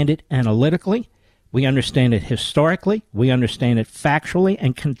understand it analytically. We understand it historically. We understand it factually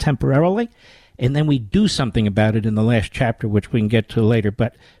and contemporarily. And then we do something about it in the last chapter, which we can get to later.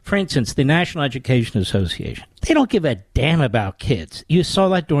 But, for instance, the National Education Association, they don't give a damn about kids. You saw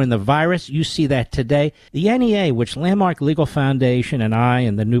that during the virus. You see that today. The NEA, which Landmark Legal Foundation and I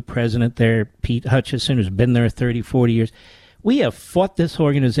and the new president there, Pete Hutchison, who's been there 30, 40 years, we have fought this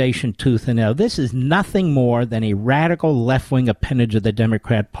organization tooth and nail. This is nothing more than a radical left-wing appendage of the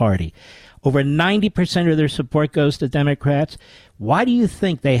Democrat Party. Over 90% of their support goes to Democrats. Why do you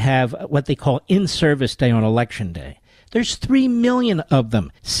think they have what they call in-service day on Election Day? There's 3 million of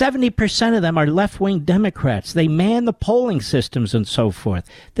them. 70% of them are left-wing Democrats. They man the polling systems and so forth.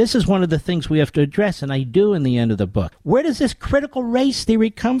 This is one of the things we have to address, and I do in the end of the book. Where does this critical race theory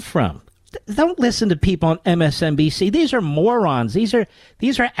come from? Don't listen to people on MSNBC. These are morons. These are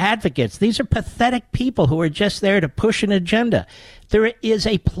advocates. These are pathetic people who are just there to push an agenda. There is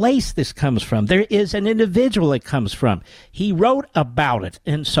a place this comes from. There is an individual it comes from. He wrote about it.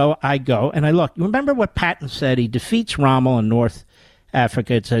 And so I go and I look. You remember what Patton said? He defeats Rommel in North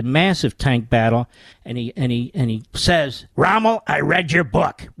Africa. It's a massive tank battle. And he says, Rommel, I read your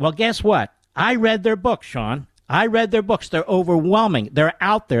book. Well, guess what? I read their book, Sean. I read their books. They're overwhelming. They're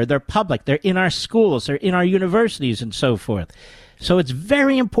out there. They're public. They're in our schools. They're in our universities and so forth. So it's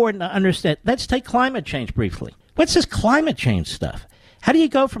very important to understand. Let's take climate change briefly. What's this climate change stuff? How do you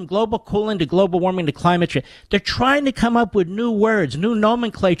go from global cooling to global warming to climate change? They're trying to come up with new words, new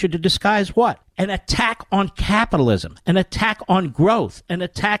nomenclature to disguise what? An attack on capitalism, an attack on growth, an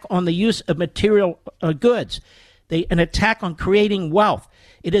attack on the use of material goods, an attack on creating wealth.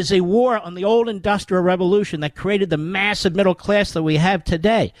 It is a war on the old industrial revolution that created the massive middle class that we have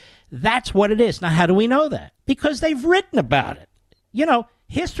today. That's what it is. Now, how do we know that? Because they've written about it.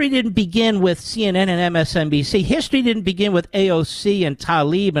 History didn't begin with CNN and MSNBC. History didn't begin with AOC and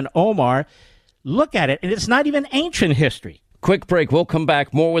Tlaib and Omar. Look at it, and it's not even ancient history. Quick break. We'll come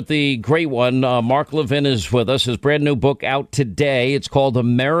back more with the great one. Mark Levin is with us. His brand new book out today. It's called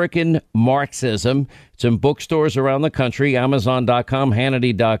American Marxism. It's in bookstores around the country, Amazon.com,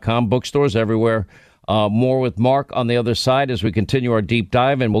 Hannity.com, bookstores everywhere. More with Mark on the other side as we continue our deep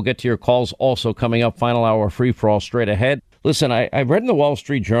dive, and we'll get to your calls also coming up. Final hour free-for-all straight ahead. Listen, I read in the Wall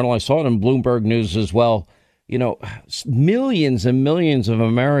Street Journal, I saw it in Bloomberg News as well, millions and millions of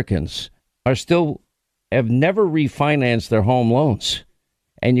Americans have never refinanced their home loans.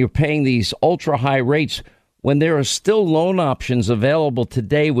 And you're paying these ultra high rates when there are still loan options available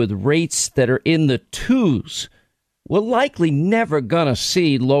today with rates that are in the twos. We're likely never going to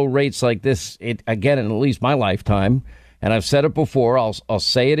see low rates like this again in at least my lifetime. And I've said it before. I'll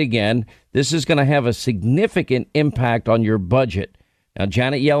say it again. This is going to have a significant impact on your budget. Now,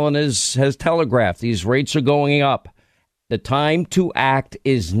 Janet Yellen has telegraphed these rates are going up. The time to act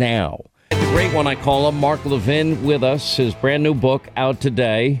is now. The great one, I call him, Mark Levin, with us. His brand new book out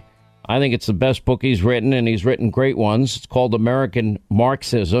today. I think it's the best book he's written, and he's written great ones. It's called American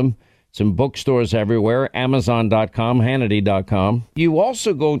Marxism. It's in bookstores everywhere, Amazon.com, Hannity.com. You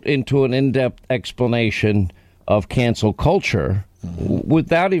also go into an in-depth explanation of cancel culture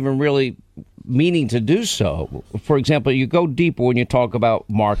without even really meaning to do so. For example, you go deeper when you talk about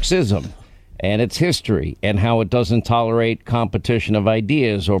Marxism and its history and how it doesn't tolerate competition of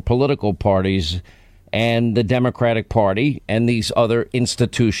ideas or political parties and the Democratic Party and these other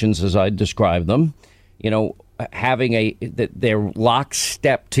institutions, as I describe them, having they're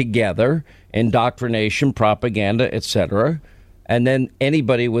lockstep together, indoctrination, propaganda, etc. And then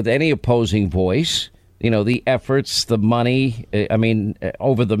anybody with any opposing voice, the efforts, the money.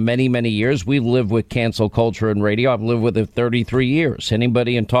 Over the many, many years, we've lived with cancel culture in radio. I've lived with it 33 years.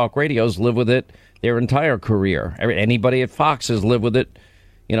 Anybody in talk radios lived with it their entire career. Anybody at Fox has lived with it,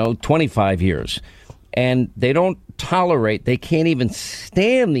 25 years. and they don't tolerate, they can't even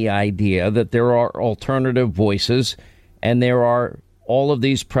stand the idea that there are alternative voices and there are all of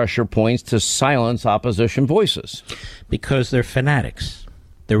these pressure points to silence opposition voices. Because they're fanatics.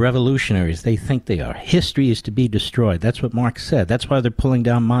 They're revolutionaries. They think they are. History is to be destroyed. That's what Marx said. That's why they're pulling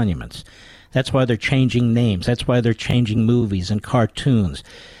down monuments. That's why they're changing names. That's why they're changing movies and cartoons.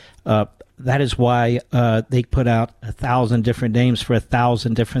 That is why they put out 1,000 different names for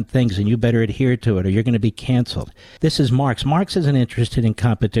 1,000 different things, and you better adhere to it or you're going to be canceled. This is Marx. Marx isn't interested in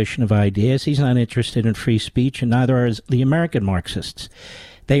competition of ideas. He's not interested in free speech, and neither are the American Marxists.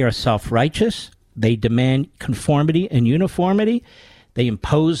 They are self-righteous. They demand conformity and uniformity. They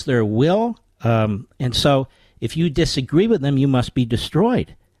impose their will. And so if you disagree with them, you must be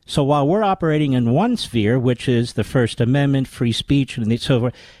destroyed. So while we're operating in one sphere, which is the First Amendment, free speech, and so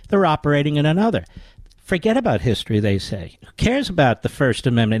forth, they're operating in another. Forget about history, they say. Who cares about the First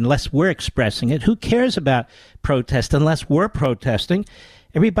Amendment unless we're expressing it? Who cares about protest unless we're protesting?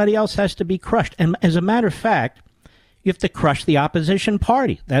 Everybody else has to be crushed. And as a matter of fact, you have to crush the opposition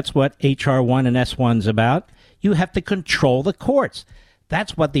party. That's what H.R. 1 and S. 1's about. You have to control the courts.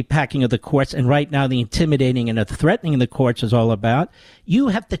 That's what the packing of the courts and right now the intimidating and the threatening of the courts is all about. You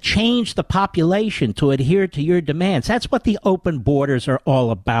have to change the population to adhere to your demands. That's what the open borders are all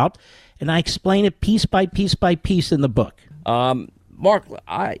about. And I explain it piece by piece by piece in the book. Mark,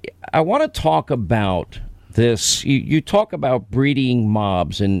 I want to talk about this. You talk about breeding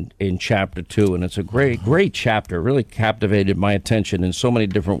mobs in chapter 2, and it's a great chapter. Really captivated my attention in so many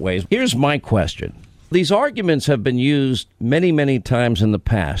different ways. Here's my question. These arguments have been used many, many times in the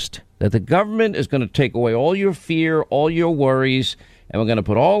past, that the government is going to take away all your fear, all your worries, and we're going to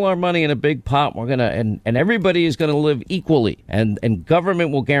put all our money in a big pot. We're going to, and everybody is going to live equally, and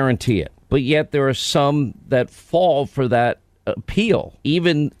government will guarantee it. But yet there are some that fall for that appeal,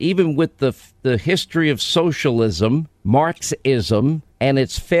 even with the history of socialism, Marxism, and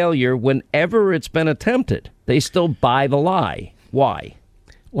its failure whenever it's been attempted. They still buy the lie. Why?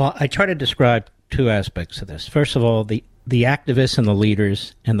 Well, I try to describe two aspects of this. First of all, the activists and the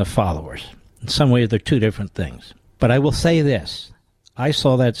leaders and the followers. In some ways, they're two different things. But I will say this. I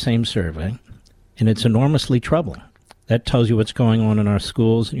saw that same survey, and it's enormously troubling. That tells you what's going on in our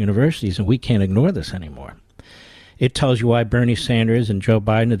schools and universities, and we can't ignore this anymore. It tells you why Bernie Sanders and Joe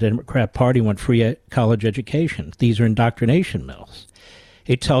Biden, the Democrat Party, want free college education. These are indoctrination mills.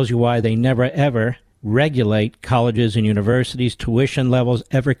 It tells you why they never, ever regulate colleges and universities, tuition levels,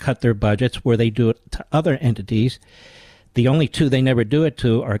 ever cut their budgets where they do it to other entities. The only two they never do it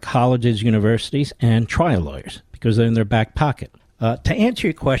to are colleges, universities, and trial lawyers, because they're in their back pocket. To answer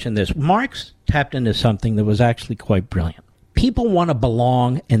your question, Marx tapped into something that was actually quite brilliant. People want to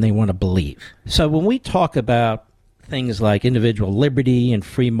belong and they want to believe. So when we talk about things like individual liberty and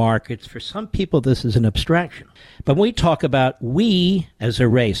free markets, for some people this is an abstraction. But when we talk about we as a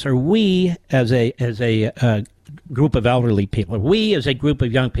race, or we as a group of elderly people, or we as a group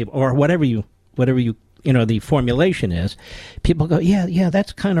of young people, or whatever you the formulation is, people go, yeah,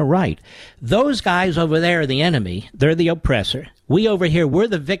 that's kind of right. Those guys over there are the enemy. They're the oppressor. We over here, we're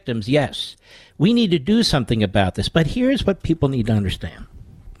the victims, yes. We need to do something about this. But here's what people need to understand.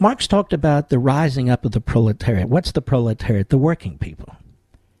 Marx talked about the rising up of the proletariat. What's the proletariat? The working people.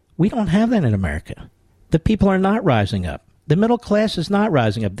 We don't have that in America. The people are not rising up. The middle class is not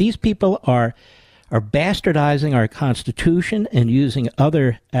rising up. These people are bastardizing our Constitution and using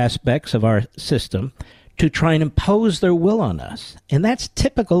other aspects of our system to try and impose their will on us. And that's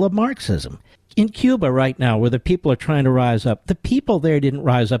typical of Marxism. In Cuba right now, where the people are trying to rise up, the people there didn't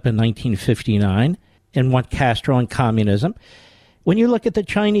rise up in 1959 and want Castro and communism. When you look at the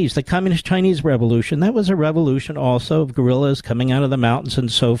Chinese, the Communist Chinese Revolution, that was a revolution also of guerrillas coming out of the mountains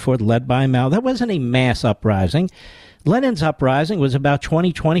and so forth, led by Mao. That wasn't a mass uprising. Lenin's uprising was about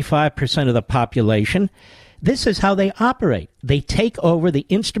 20-25% of the population. This is how they operate. They take over the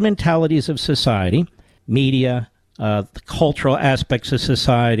instrumentalities of society, media, the cultural aspects of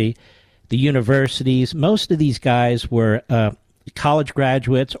society, the universities. Most of these guys were college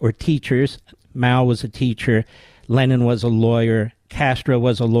graduates or teachers. Mao was a teacher. Lenin was a lawyer, Castro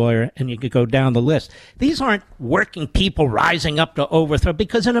was a lawyer, and you could go down the list. These aren't working people rising up to overthrow,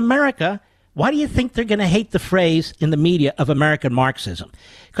 because in America, why do you think they're going to hate the phrase in the media of American Marxism?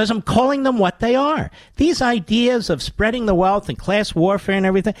 Because I'm calling them what they are. These ideas of spreading the wealth and class warfare and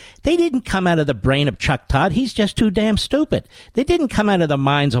everything, they didn't come out of the brain of Chuck Todd. He's just too damn stupid. They didn't come out of the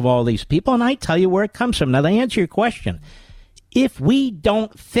minds of all these people, and I tell you where it comes from. Now, to answer your question, if we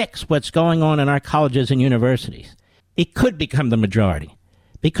don't fix what's going on in our colleges and universities, it could become the majority,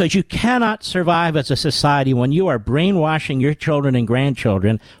 because you cannot survive as a society when you are brainwashing your children and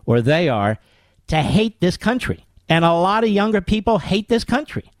grandchildren, or they are, to hate this country. And a lot of younger people hate this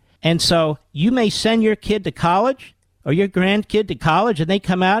country. And so you may send your kid to college or your grandkid to college, and they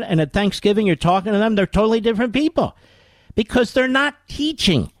come out, and at Thanksgiving you're talking to them, they're totally different people because they're not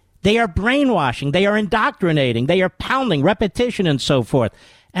teaching. They are brainwashing. They are indoctrinating. They are pounding, repetition, and so forth.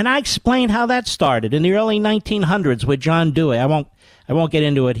 And I explained how that started in the early 1900s with John Dewey. I won't get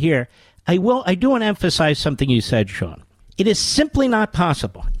into it here. I do want to emphasize something you said, Sean. It is simply not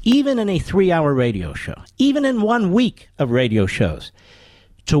possible, even in a 3-hour radio show, even in 1 week of radio shows,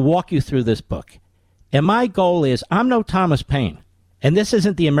 to walk you through this book. And my goal is, I'm no Thomas Paine. And this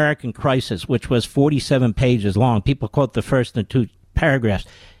isn't the American Crisis, which was 47 pages long. People quote the first and 2 paragraphs.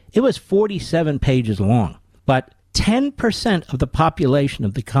 It was 47 pages long. But 10% of the population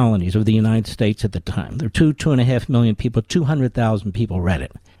of the colonies of the United States at the time, there were 2.5 million people, 200,000 people read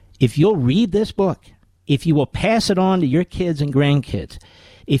it. If you'll read this book, if you will pass it on to your kids and grandkids,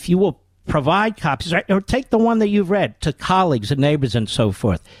 if you will provide copies, or take the one that you've read to colleagues and neighbors and so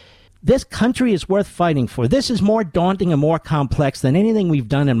forth, this country is worth fighting for. This is more daunting and more complex than anything we've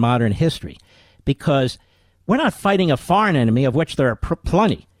done in modern history, because we're not fighting a foreign enemy, of which there are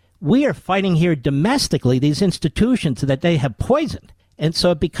plenty. We are fighting here domestically these institutions that they have poisoned. And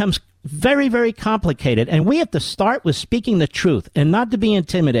so it becomes very, very complicated. And we have to start with speaking the truth and not to be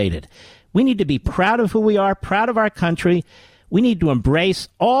intimidated. We need to be proud of who we are, proud of our country. We need to embrace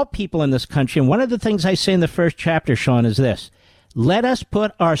all people in this country. And one of the things I say in the first chapter, Sean, is this. Let us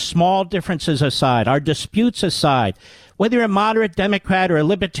put our small differences aside, our disputes aside, whether you're a moderate Democrat or a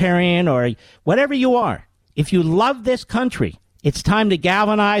libertarian or whatever you are. If you love this country, it's time to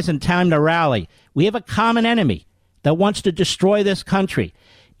galvanize and time to rally. We have a common enemy that wants to destroy this country.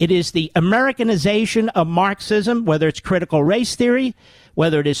 It is the Americanization of Marxism, whether it's critical race theory,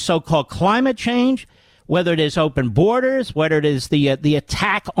 whether it is so-called climate change, whether it is open borders, whether it is the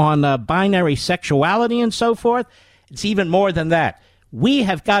attack on binary sexuality and so forth. It's even more than that. We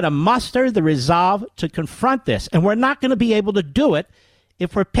have got to muster the resolve to confront this, and we're not going to be able to do it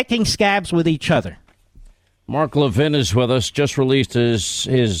if we're picking scabs with each other. Mark Levin is with us, just released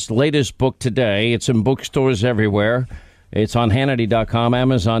his latest book today. It's in bookstores everywhere. It's on Hannity.com,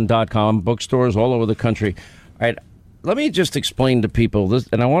 Amazon.com, bookstores all over the country. All right, let me just explain to people this,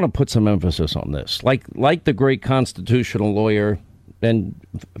 and I want to put some emphasis on this. Like the great constitutional lawyer, and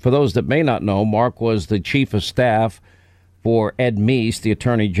for those that may not know, Mark was the chief of staff for Ed Meese, the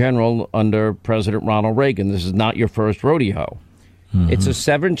attorney general under President Ronald Reagan. This is not your first rodeo. Mm-hmm. It's a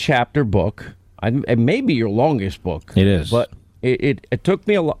 7-chapter book. It may be your longest book. It is. But it took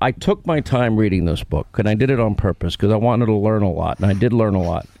me I took my time reading this book, and I did it on purpose because I wanted to learn a lot, and I did learn a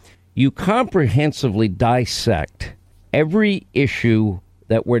lot. You comprehensively dissect every issue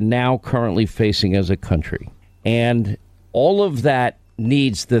that we're now currently facing as a country. And all of that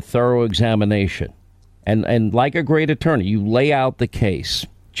needs the thorough examination. And like a great attorney, you lay out the case.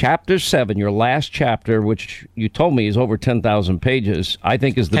 Chapter 7, your last chapter, which you told me is over 10,000 pages, I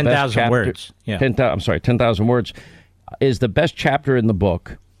think is the best chapter. 10,000 words. Yeah. 10,000 words is the best chapter in the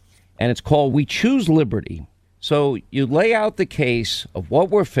book. And it's called We Choose Liberty. So you lay out the case of what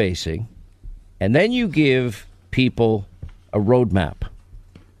we're facing, and then you give people a roadmap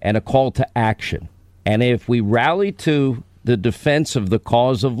and a call to action. And if we rally to the defense of the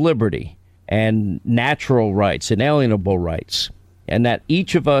cause of liberty and natural rights, inalienable rights, and that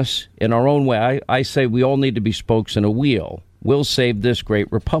each of us in our own way, I say we all need to be spokes in a wheel, will save this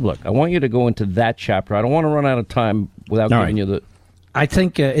great republic. I want you to go into that chapter. I don't want to run out of time without giving you the... I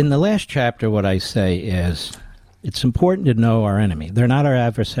think in the last chapter what I say is it's important to know our enemy. They're not our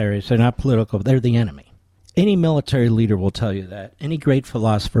adversaries. They're not political. They're the enemy. Any military leader will tell you that. Any great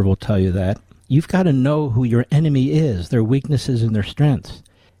philosopher will tell you that. You've got to know who your enemy is, their weaknesses and their strengths.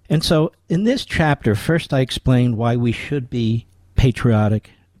 And so in this chapter, first I explained why we should be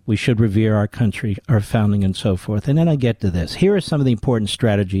patriotic. We should revere our country, our founding, and so forth. And then I get to this. Here are some of the important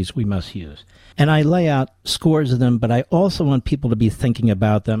strategies we must use. And I lay out scores of them, but I also want people to be thinking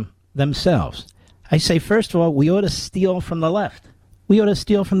about them themselves. I say, first of all, we ought to steal from the left. We ought to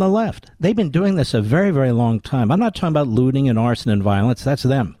steal from the left. They've been doing this a very, very long time. I'm not talking about looting and arson and violence. That's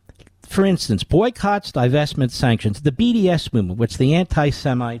them. For instance, boycotts, divestment, sanctions, the BDS movement, which the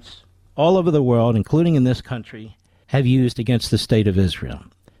anti-Semites all over the world, including in this country, have used against the state of Israel.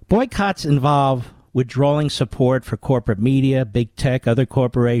 Boycotts involve withdrawing support for corporate media, big tech, other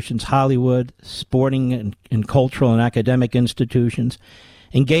corporations, Hollywood, sporting and cultural and academic institutions,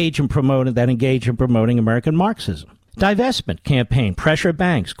 engage in promoting American Marxism. Divestment campaign, pressure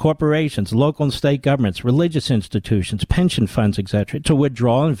banks, corporations, local and state governments, religious institutions, pension funds, etc., to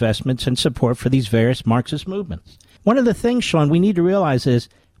withdraw investments and support for these various Marxist movements. One of the things, Sean, we need to realize is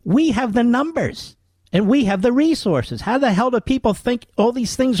We have the numbers and we have the resources. How the hell do people think all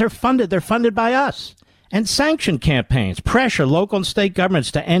these things are funded? They're funded by us. And sanction campaigns, pressure local and state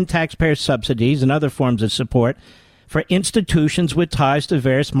governments to end taxpayer subsidies and other forms of support for institutions with ties to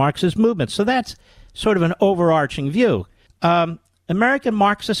various Marxist movements. So that's sort of an overarching view. American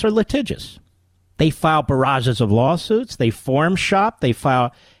Marxists are litigious. They file barrages of lawsuits. They form shop. They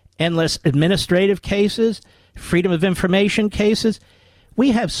file endless administrative cases, freedom of information cases.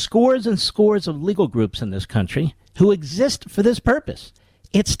 We have scores and scores of legal groups in this country who exist for this purpose.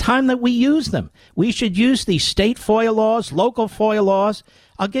 It's time that we use them. We should use these state FOIA laws, local FOIA laws.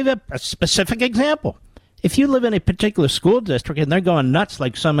 I'll give you a specific example. If you live in a particular school district and they're going nuts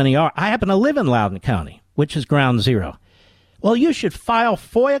like so many are, I happen to live in Loudoun County, which is ground zero. Well, you should file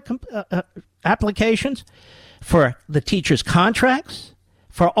FOIA applications for the teachers' contracts,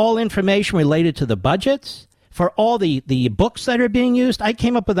 for all information related to the budgets, for all the books that are being used. I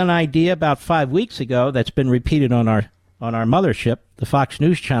came up with an idea about 5 weeks ago that's been repeated on our mothership, the Fox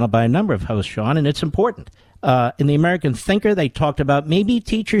News channel, by a number of hosts, Sean, and it's important. In the American Thinker, they talked about maybe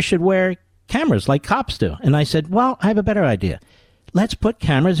teachers should wear cameras like cops do. And I said, well, I have a better idea. Let's put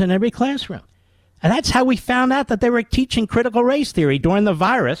cameras in every classroom. And that's how we found out that they were teaching critical race theory during the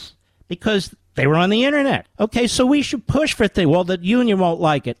virus, because they were on the internet. Okay, so we should push for things. Well, the union won't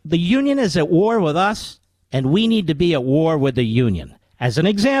like it. The union is at war with us, and we need to be at war with the union. As an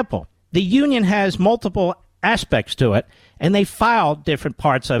example, the union has multiple aspects to it, and they file different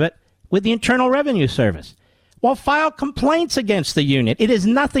parts of it with the Internal Revenue Service. Well, file complaints against the union. It is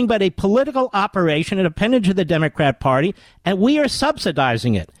nothing but a political operation, an appendage of the Democrat Party, and we are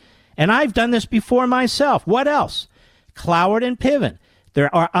subsidizing it. And I've done this before myself. What else? Cloward and Piven.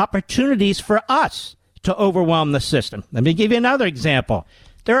 There are opportunities for us to overwhelm the system. Let me give you another example.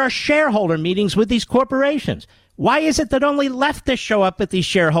 There are shareholder meetings with these corporations. Why is it that only leftists show up at these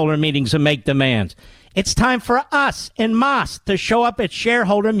shareholder meetings and make demands? It's time for us en masse to show up at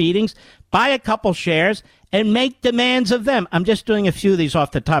shareholder meetings, buy a couple shares, and make demands of them. I'm just doing a few of these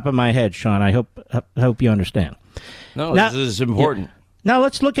off the top of my head, Sean. I hope you understand. No, this is important. Yeah. Now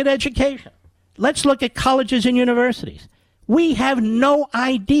let's look at education. Let's look at colleges and universities. We have no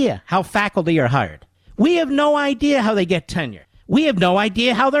idea how faculty are hired. We have no idea how they get tenure. We have no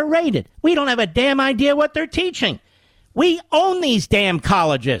idea how they're rated. We don't have a damn idea what they're teaching. We own these damn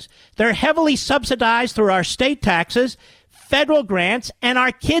colleges. They're heavily subsidized through our state taxes, federal grants, and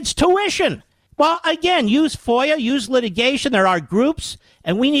our kids' tuition. Well, again, use FOIA, use litigation. There are groups,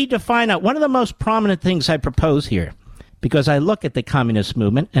 and we need to find out. One of the most prominent things I propose here, because I look at the communist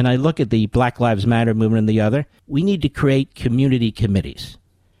movement and I look at the Black Lives Matter movement and the other, we need to create community committees,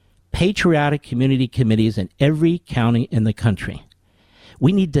 patriotic community committees in every county in the country.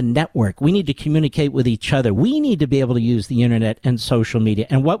 We need to network. We need to communicate with each other. We need to be able to use the internet and social media.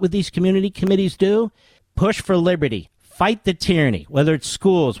 And what would these community committees do? Push for liberty. Fight the tyranny, whether it's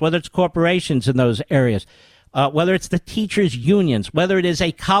schools, whether it's corporations in those areas, whether it's the teachers' unions, whether it is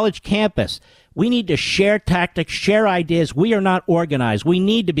a college campus. We need to share tactics, share ideas. We are not organized. We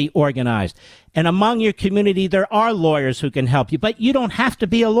need to be organized. And among your community, there are lawyers who can help you, but you don't have to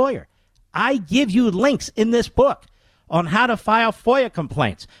be a lawyer. I give you links in this book on how to file FOIA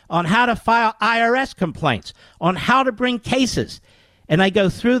complaints, on how to file IRS complaints, on how to bring cases. And I go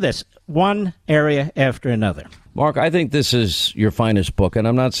through this one area after another. Mark, I think this is your finest book, and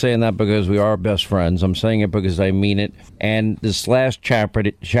I'm not saying that because we are best friends. I'm saying it because I mean it. And this last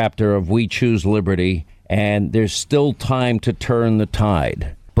chapter of We Choose Liberty, and there's still time to turn the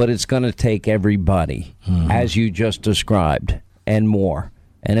tide, but it's going to take everybody, as you just described, and more.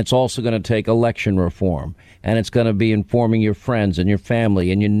 And it's also going to take election reform, and it's going to be informing your friends and your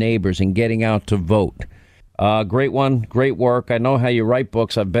family and your neighbors and getting out to vote. Great one. Great work. I know how you write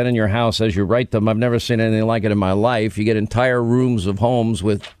books. I've been in your house as you write them. I've never seen anything like it in my life. You get entire rooms of homes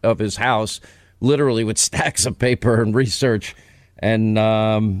of his house, literally with stacks of paper and research. And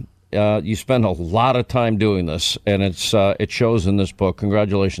you spend a lot of time doing this, and it shows in this book.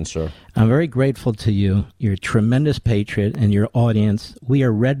 Congratulations, sir. I'm very grateful to you. You're a tremendous patriot, and your audience. We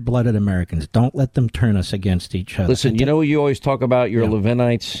are red-blooded Americans. Don't let them turn us against each other. Listen, you know you always talk about your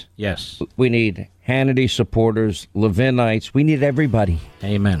Levinites? Yes. We need Hannity supporters, Levinites. We need everybody.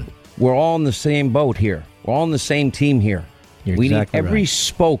 Amen. We're all in the same boat here. We're all on the same team here. We need every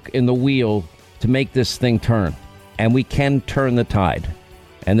spoke in the wheel to make this thing turn, and we can turn the tide.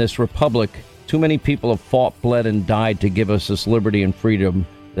 And this republic, too many people have fought, bled, and died to give us this liberty and freedom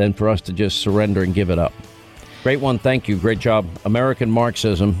than for us to just surrender and give it up. Great one. Thank you. Great job. American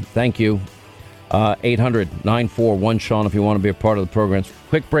Marxism. Thank you. 800-941-SEAN if you want to be a part of the program.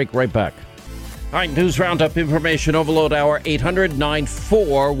 Quick break. Right back. All right, News Roundup, Information Overload Hour,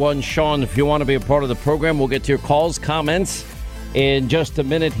 800-941-SEAN. If you want to be a part of the program, we'll get to your calls, comments in just a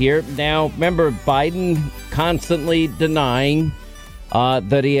minute here. Now, remember, Biden constantly denying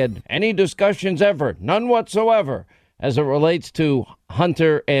that he had any discussions ever, none whatsoever, as it relates to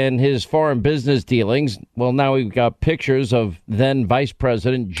Hunter and his foreign business dealings. Well, now we've got pictures of then Vice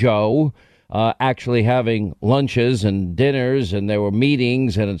President Joe actually having lunches and dinners, and there were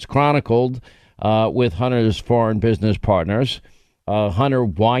meetings, and it's chronicled with Hunter's foreign business partners. Hunter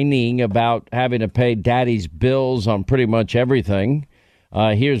whining about having to pay daddy's bills on pretty much everything.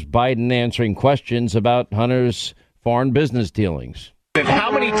 Here's Biden answering questions about Hunter's foreign business dealings.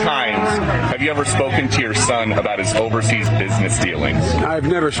 How many times have you ever spoken to your son about his overseas business dealings? I've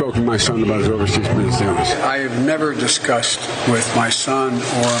never spoken to my son about his overseas business dealings. I have never discussed with my son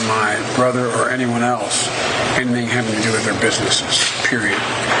or my brother or anyone else anything having to do with their businesses, period.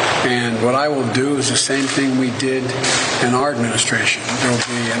 And what I will do is the same thing we did in our administration. There will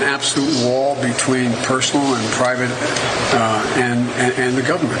be an absolute wall between personal and private and the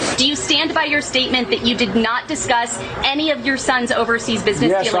government. Do you stand by your statement that you did not discuss any of your son's overseas business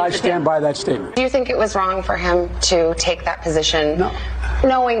dealings? Yes, I stand by that statement. Do you think it was wrong for him to take that position? No.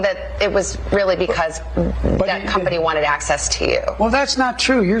 Knowing that it was really because that company wanted access to you? Well, that's not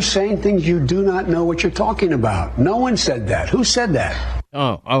true. You're saying things you do not know what you're talking about. No one said that. Who said that?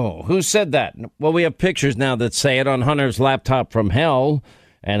 Who said that? Well, we have pictures now that say it on Hunter's laptop from hell,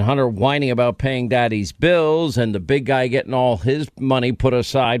 and Hunter whining about paying daddy's bills, and the big guy getting all his money put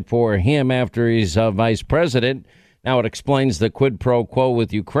aside for him after he's vice president. Now it explains the quid pro quo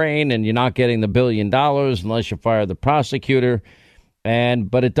with Ukraine, and you're not getting the $1 billion unless you fire the prosecutor.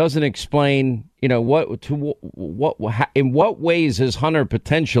 But it doesn't explain, in what ways is Hunter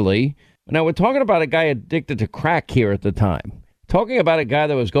potentially. Now we're talking about a guy addicted to crack here at the time. Talking about a guy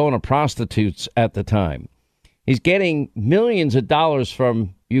that was going to prostitutes at the time. He's getting millions of dollars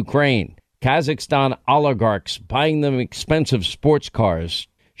from Ukraine, Kazakhstan oligarchs, buying them expensive sports cars,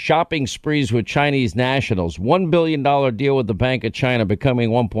 shopping sprees with Chinese nationals, $1 billion deal with the Bank of China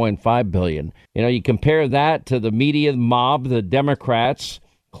becoming $1.5 billion. You compare that to the media mob, the Democrats,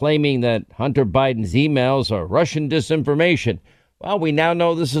 claiming that Hunter Biden's emails are Russian disinformation. Well, we now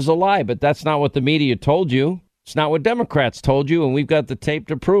know this is a lie, but that's not what the media told you. It's not what Democrats told you, and we've got the tape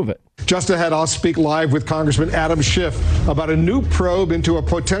to prove it. Just ahead, I'll speak live with Congressman Adam Schiff about a new probe into a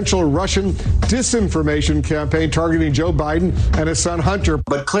potential Russian disinformation campaign targeting Joe Biden and his son Hunter.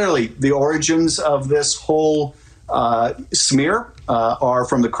 But clearly, the origins of this whole smear are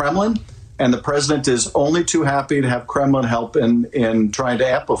from the Kremlin, and the president is only too happy to have Kremlin help in trying to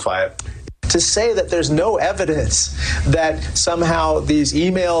amplify it. To say that there's no evidence that somehow these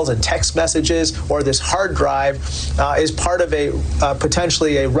emails and text messages or this hard drive is part of a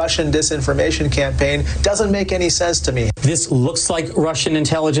potentially a Russian disinformation campaign doesn't make any sense to me. This looks like Russian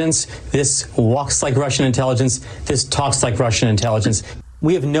intelligence. This walks like Russian intelligence. This talks like Russian intelligence.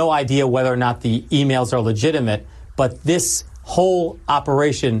 We have no idea whether or not the emails are legitimate, but this whole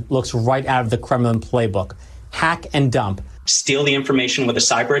operation looks right out of the Kremlin playbook. Hack and dump. Steal the information with a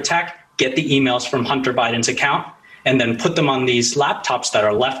cyber attack. Get the emails from Hunter Biden's account, and then put them on these laptops that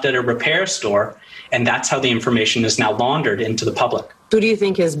are left at a repair store. And that's how the information is now laundered into the public. Who do you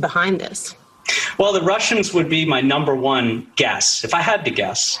think is behind this? Well, the Russians would be my number one guess, if I had to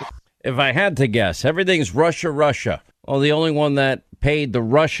guess. If I had to guess, everything's Russia. Well, the only one that paid the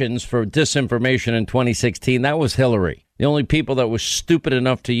Russians for disinformation in 2016, that was Hillary. The only people that were stupid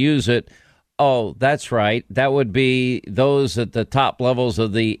enough to use it. Oh, that's right. That would be those at the top levels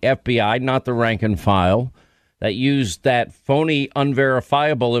of the FBI, not the rank and file, that used that phony,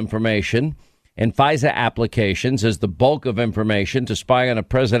 unverifiable information in FISA applications as the bulk of information to spy on a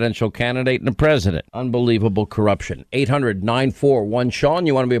presidential candidate and a president. Unbelievable corruption. 800-941-SEAN.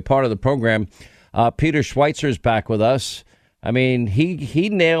 You want to be a part of the program. Peter Schweitzer's back with us. I mean, he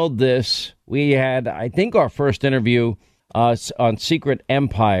nailed this. We had, I think, our first interview on Secret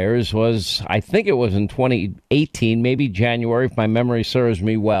Empires was, I think it was in 2018, maybe January, if my memory serves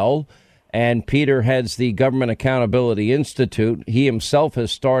me well. And Peter heads the Government Accountability Institute. He himself has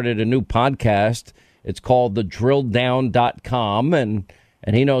started a new podcast. It's called thedrilldown.com. And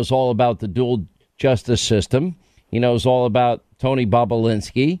he knows all about the dual justice system. He knows all about Tony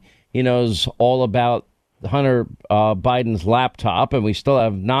Bobolinsky. He knows all about Hunter Biden's laptop. And we still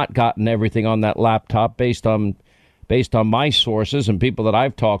have not gotten everything on that laptop based on my sources and people that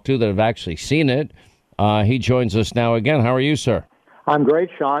I've talked to that have actually seen it. He joins us now again. How are you, sir? I'm great,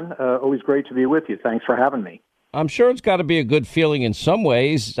 Sean. Always great to be with you. Thanks for having me. I'm sure it's got to be a good feeling in some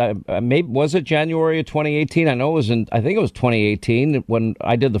ways. Maybe was it January of 2018? I know it was I think it was 2018 when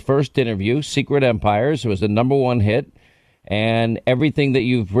I did the first interview, Secret Empires. It was the #1 hit, and everything that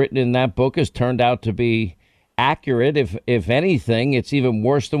you've written in that book has turned out to be accurate. If anything, it's even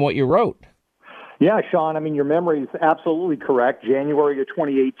worse than what you wrote. Yeah, Sean, I mean, your memory is absolutely correct. January of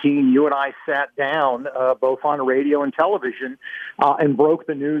 2018, you and I sat down both on radio and television and broke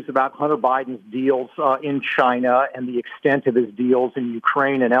the news about Hunter Biden's deals in China and the extent of his deals in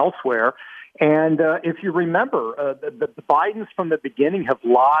Ukraine and elsewhere. And if you remember, the Bidens from the beginning have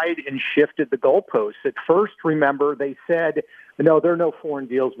lied and shifted the goalposts. At first, remember, they said, no, there are no foreign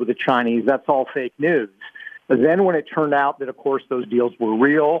deals with the Chinese. That's all fake news. Then when it turned out that, of course, those deals were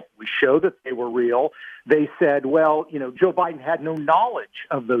real, we showed that they were real, they said, well, Joe Biden had no knowledge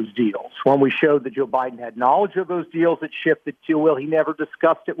of those deals. When we showed that Joe Biden had knowledge of those deals, it shifted to, well, he never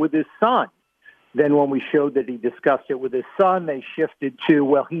discussed it with his son. Then when we showed that he discussed it with his son, they shifted to,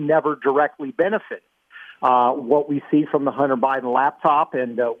 well, he never directly benefited. What we see from the Hunter Biden laptop,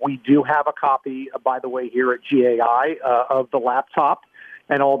 and we do have a copy, by the way, here at GAI of the laptop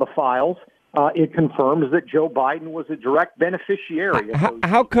and all the files, it confirms that Joe Biden was a direct beneficiary.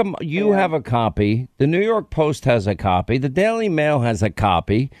 How come you have a copy, the New York Post has a copy, the Daily Mail has a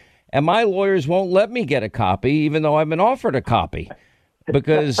copy, and my lawyers won't let me get a copy, even though I've been offered a copy?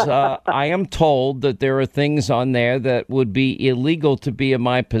 Because I am told that there are things on there that would be illegal to be in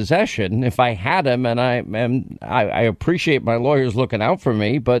my possession if I had them, and I appreciate my lawyers looking out for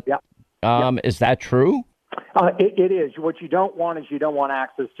me, but is that true? It is. What you don't want is you don't want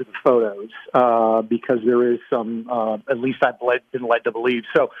access to the photos because there is some, at least I've been led to believe.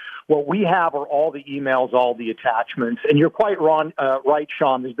 So what we have are all the emails, all the attachments. And you're quite right,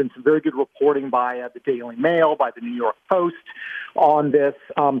 Sean. There's been some very good reporting by the Daily Mail, by the New York Post on this.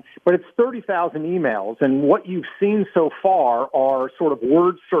 But it's 30,000 emails. And what you've seen so far are sort of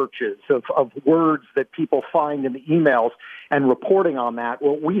word searches of words that people find in the emails and reporting on that.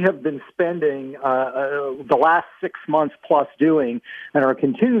 What we have been spending the last 6 months plus doing and are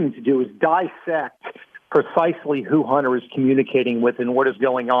continuing to do is dissect precisely who Hunter is communicating with and what is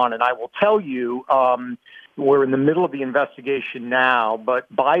going on. And I will tell you, we're in the middle of the investigation now, but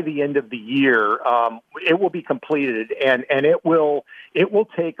by the end of the year, it will be completed, and it will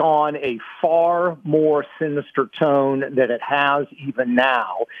take on a far more sinister tone than it has even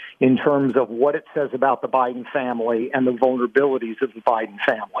now in terms of what it says about the Biden family and the vulnerabilities of the Biden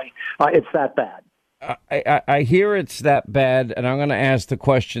family. It's that bad. I hear it's that bad, and I'm going to ask the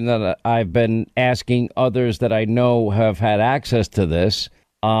question that I've been asking others that I know have had access to this.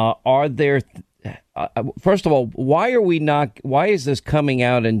 Are there... first of all, why is this coming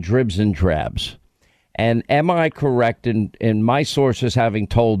out in dribs and drabs? And am I correct in my sources having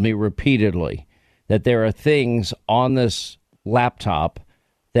told me repeatedly that there are things on this laptop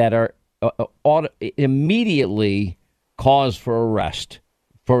that are immediately cause for arrest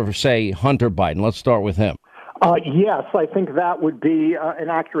for, say, Hunter Biden? Let's start with him. Yes, I think that would be an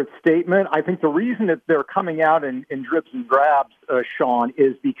accurate statement. I think the reason that they're coming out in dribs and drabs, Sean,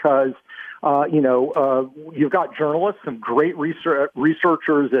 is because you've got journalists, some great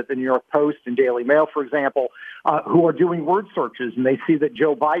researchers at the New York Post and Daily Mail, for example, who are doing word searches, and they see that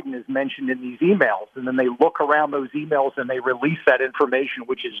Joe Biden is mentioned in these emails, and then they look around those emails and they release that information,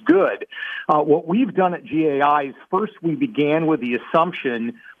 which is good. What we've done at GAI is first we began with the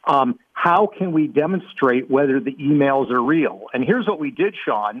assumption, how can we demonstrate whether the emails are real? And here's what we did,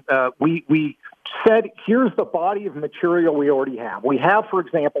 Sean. We said, here's the body of material we already have. We have, for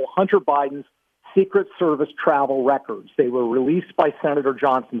example, Hunter Biden's Secret Service travel records. They were released by Senator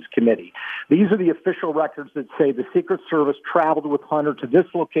Johnson's committee. These are the official records that say the Secret Service traveled with Hunter to this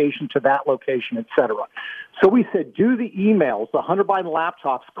location, to that location, et cetera. So we said, do the emails, the Hunter Biden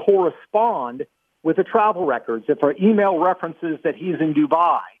laptops, correspond with the travel records? If our email references that he's in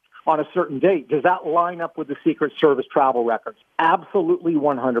Dubai on a certain date, does that line up with the Secret Service travel records? Absolutely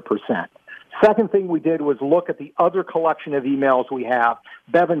 100%. Second thing we did was look at the other collection of emails we have.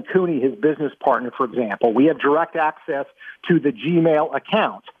 Bevan Cooney, his business partner, for example. We have direct access to the Gmail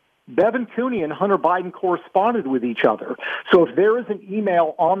account. Bevan Cooney and Hunter Biden corresponded with each other. So if there is an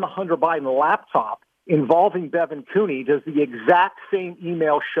email on the Hunter Biden laptop involving Bevan Cooney, does the exact same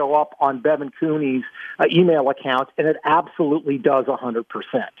email show up on Bevan Cooney's email account? And it absolutely does 100%.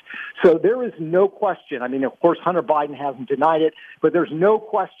 So there is no question. I mean, of course, Hunter Biden hasn't denied it, but there's no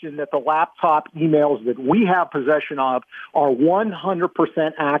question that the laptop emails that we have possession of are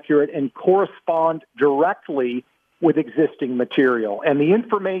 100% accurate and correspond directly with existing material. And the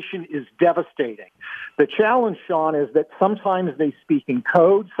information is devastating. The challenge, Sean, is that sometimes they speak in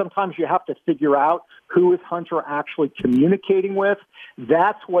code. Sometimes you have to figure out who is Hunter actually communicating with.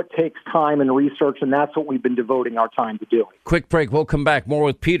 That's what takes time and research, and that's what we've been devoting our time to doing. Quick break. We'll come back more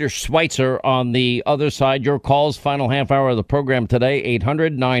with Peter Schweitzer on the other side. Your calls, final half hour of the program today,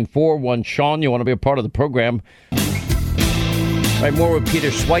 800-941-SEAN. You want to be a part of the program. All right, more with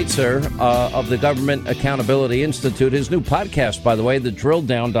Peter Schweitzer of the Government Accountability Institute. His new podcast, by the way,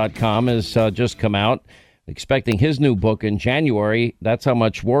 thedrilldown.com, has just come out. Expecting his new book in January. That's how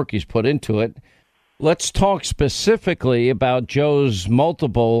much work he's put into it. Let's talk specifically about Joe's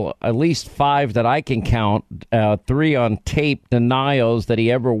multiple, at least 5 that I can count, 3 on tape denials that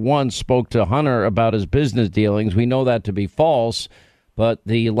he ever once spoke to Hunter about his business dealings. We know that to be false, but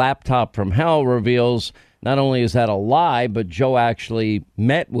the laptop from hell reveals not only is that a lie, but Joe actually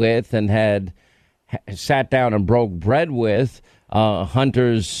met with and had sat down and broke bread with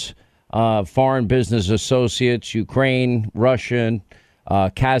Hunter's foreign business associates, Ukraine, Russian,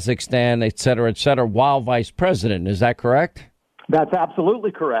 Kazakhstan, et cetera, while vice president. Is that correct? That's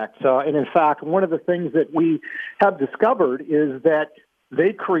absolutely correct. And in fact, one of the things that we have discovered is that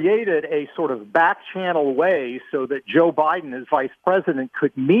they created a sort of back channel way so that Joe Biden, as vice president,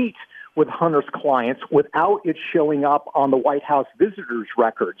 could meet with Hunter's clients without it showing up on the White House visitors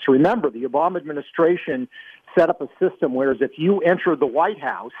records. Remember, the Obama administration set up a system where if you entered the White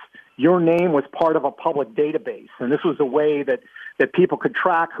House, your name was part of a public database. And this was a way that people could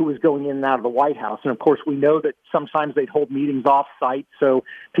track who was going in and out of the White House. And, of course, we know that sometimes they'd hold meetings off-site so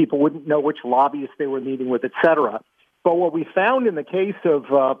people wouldn't know which lobbyists they were meeting with, et cetera. But what we found in the case of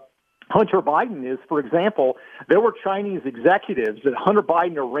Hunter Biden is, for example, there were Chinese executives that Hunter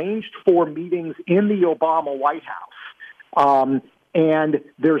Biden arranged for meetings in the Obama White House. And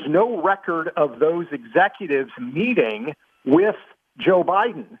there's no record of those executives meeting with Joe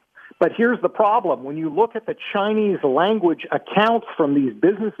Biden. But here's the problem. When you look at the Chinese language accounts from these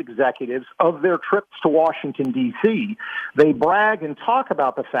business executives of their trips to Washington, D.C., they brag and talk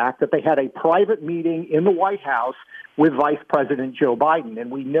about the fact that they had a private meeting in the White House with Vice President Joe Biden.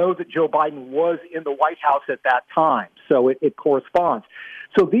 And we know that Joe Biden was in the White House at that time, so it corresponds.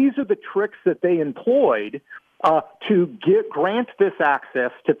 So these are the tricks that they employed to grant this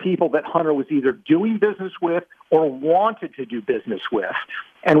access to people that Hunter was either doing business with or wanted to do business with.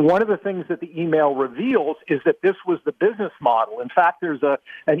 And one of the things that the email reveals is that this was the business model. In fact, there's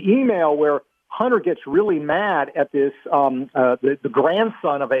an email where Hunter gets really mad at this the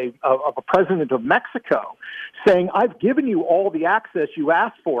grandson of a president of Mexico, saying, "I've given you all the access you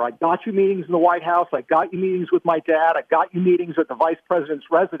asked for. I got you meetings in the White House. I got you meetings with my dad. I got you meetings at the vice president's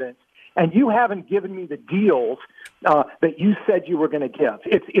residence. And you haven't given me the deals that you said you were going to give."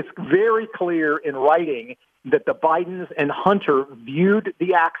 It's very clear in writing that the Bidens and Hunter viewed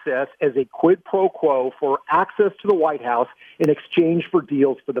the access as a quid pro quo for access to the White House in exchange for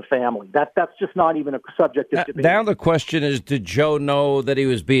deals for the family. That's just not even a subject of debate. Now the question is, did Joe know that he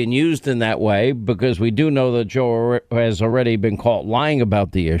was being used in that way? Because we do know that Joe has already been caught lying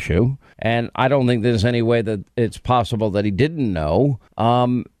about the issue. And I don't think there's any way that it's possible that he didn't know.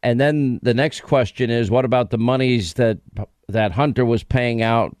 And then the next question is, what about the monies that Hunter was paying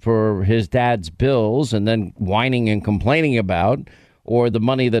out for his dad's bills and then whining and complaining about, or the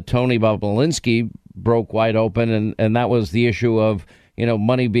money that Tony Bobulinski broke wide open? And that was the issue of,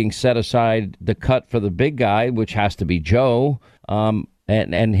 money being set aside, the cut for the big guy, which has to be Joe, and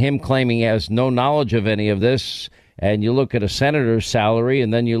him claiming he has no knowledge of any of this. And you look at a senator's salary,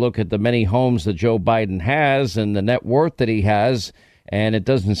 and then you look at the many homes that Joe Biden has and the net worth that he has, and it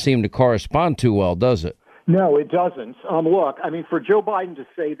doesn't seem to correspond too well, does it? No, it doesn't. Look, for Joe Biden to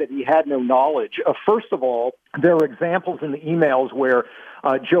say that he had no knowledge, first of all, there are examples in the emails where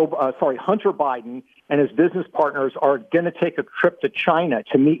Hunter Biden and his business partners are going to take a trip to China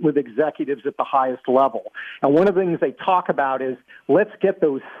to meet with executives at the highest level. And one of the things they talk about is, let's get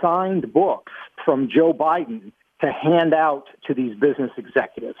those signed books from Joe Biden to hand out to these business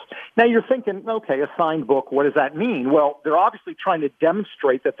executives. Now you're thinking, okay, a signed book, what does that mean? Well, they're obviously trying to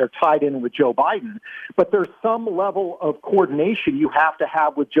demonstrate that they're tied in with Joe Biden, but there's some level of coordination you have to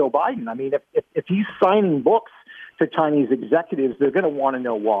have with Joe Biden. If he's signing books to Chinese executives, they're going to want to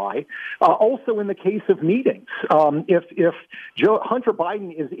know why. Also, in the case of meetings, if Hunter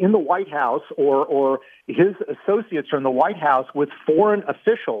Biden is in the White House or his associates are in the White House with foreign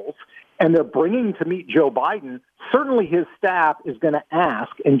officials, and they're bringing to meet Joe Biden, certainly his staff is going to ask,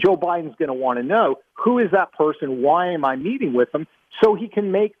 and Joe Biden's going to want to know, who is that person? Why am I meeting with them? So he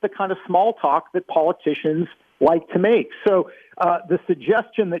can make the kind of small talk that politicians like to make. So the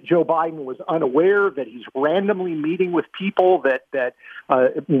suggestion that Joe Biden was unaware, that he's randomly meeting with people that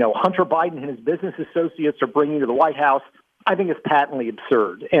Hunter Biden and his business associates are bringing to the White House, I think is patently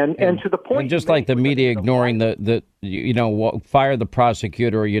absurd. And to the point, and just like the media ignoring fire the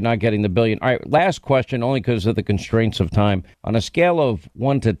prosecutor or you're not getting the billion. All right, last question, only because of the constraints of time. On a scale of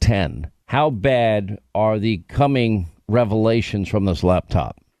 1 to 10, how bad are the coming revelations from this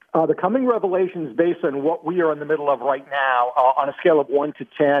laptop? The coming revelations, based on what we are in the middle of right now, on a scale of 1 to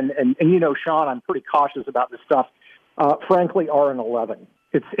 10, and Sean, I'm pretty cautious about this stuff, frankly, are an 11.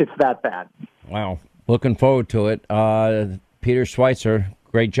 It's that bad. Wow. Looking forward to it. Peter Schweitzer,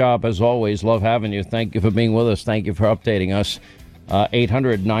 great job as always. Love having you. Thank you for being with us. Thank you for updating us.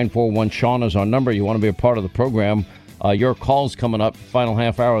 800-941-SEAN is our number. You want to be a part of the program. Your call's coming up, final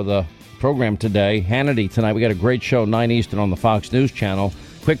half hour of the program today. Hannity tonight. We got a great show, 9 Eastern on the Fox News Channel.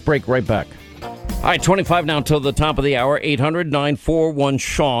 Quick break, right back. All right, 25 now till the top of the hour.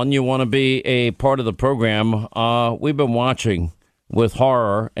 800-941-SEAN. You want to be a part of the program. We've been watching with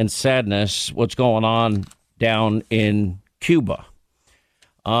horror and sadness what's going on down in Cuba.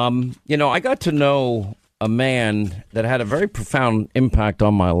 I got to know a man that had a very profound impact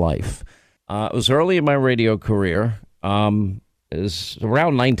on my life. It was early in my radio career. It was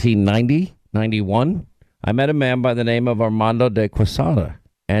around 1990, 91. I met a man by the name of Armando de Quesada,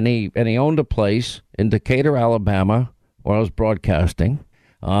 and he owned a place in Decatur, Alabama, where I was broadcasting,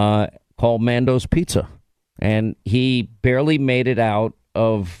 called Mando's Pizza. And he barely made it out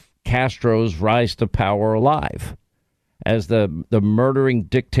of Castro's rise to power alive. As the murdering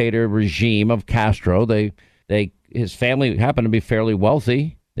dictator regime of Castro, his family happened to be fairly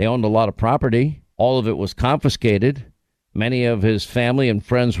wealthy. They owned a lot of property. All of it was confiscated. Many of his family and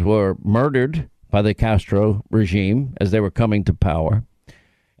friends were murdered by the Castro regime as they were coming to power.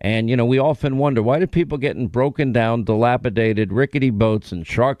 And, we often wonder, why do people get in broken down, dilapidated, rickety boats in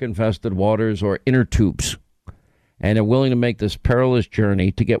shark-infested waters or inner tubes? And are willing to make this perilous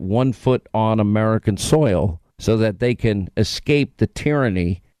journey to get 1 foot on American soil so that they can escape the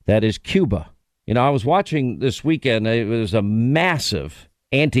tyranny that is Cuba. I was watching this weekend. It was a massive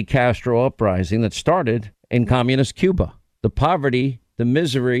anti-Castro uprising that started in communist Cuba. The poverty, the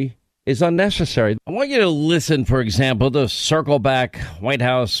misery is unnecessary. I want you to listen, for example, to circle back White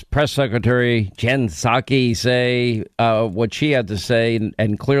House Press Secretary Jen Psaki say what she had to say,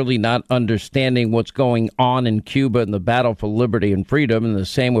 and clearly not understanding what's going on in Cuba and the battle for liberty and freedom, and the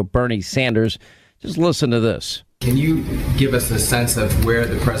same with Bernie Sanders. Just listen to this. Can you give us a sense of where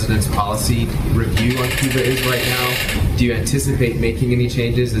the president's policy review on Cuba is right now? Do you anticipate making any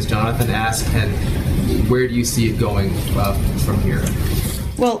changes, as Jonathan asked, and where do you see it going from here?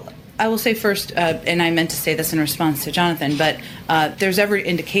 Well, I will say first, and I meant to say this in response to Jonathan, but there's every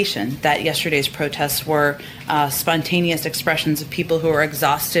indication that yesterday's protests were spontaneous expressions of people who are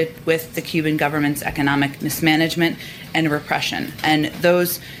exhausted with the Cuban government's economic mismanagement and repression. And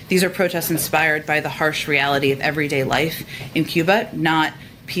these are protests inspired by the harsh reality of everyday life in Cuba, not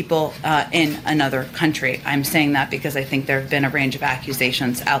people in another country. I'm saying that because I think there have been a range of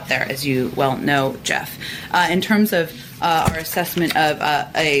accusations out there, as you well know, Jeff. In terms of our assessment of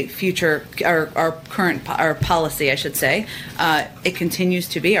a future, our current policy, I should say, our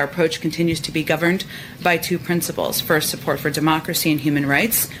approach continues to be governed by two principles. First, support for democracy and human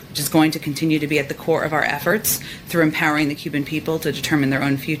rights, which is going to continue to be at the core of our efforts through empowering the Cuban people to determine their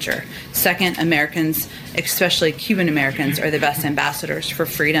own future. Second, Americans, especially Cuban Americans, are the best ambassadors for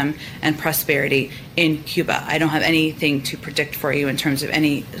freedom and prosperity in Cuba. I don't have anything to predict for you in terms of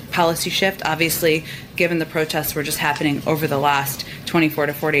any policy shift. Obviously, given the protests were just happening over the last 24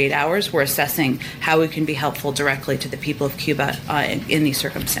 to 48 hours, we're assessing how we can be helpful directly to the people of Cuba in these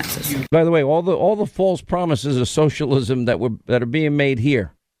circumstances. By the way, all the false promises of socialism that are being made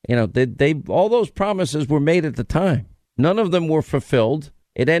here, all those promises were made at the time. None of them were fulfilled.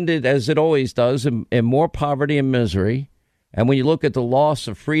 It ended, as it always does, in more poverty and misery. And when you look at the loss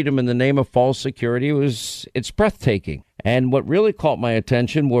of freedom in the name of false security, it's breathtaking. And what really caught my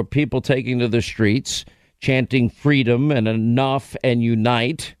attention were people taking to the streets, chanting freedom and enough and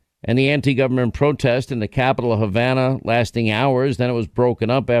unite, and the anti-government protest in the capital of Havana lasting hours. Then it was broken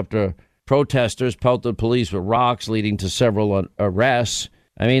up after protesters pelted police with rocks, leading to several arrests.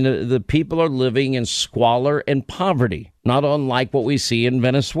 I mean, the people are living in squalor and poverty, not unlike what we see in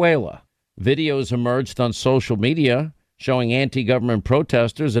Venezuela. Videos emerged on social media showing anti-government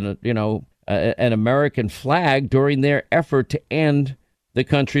protesters and, an American flag during their effort to end the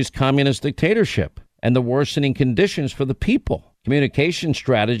country's communist dictatorship and the worsening conditions for the people. Communication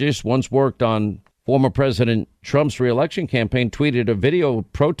strategists once worked on Former President Trump's reelection campaign tweeted a video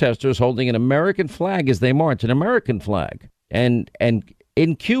of protesters holding an American flag as they march, an American flag. And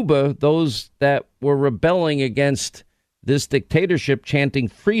in Cuba, those that were rebelling against this dictatorship chanting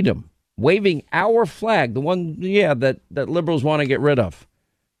freedom, waving our flag, the one, that liberals want to get rid of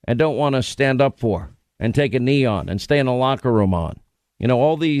and don't want to stand up for and take a knee on and stay in a locker room on. You know,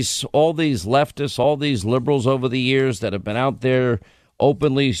 all these leftists, all these liberals over the years that have been out there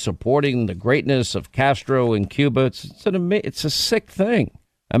openly supporting the greatness of Castro in Cuba. It's a sick thing.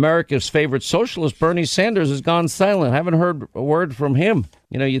 America's favorite socialist, Bernie Sanders, has gone silent. I haven't heard a word from him.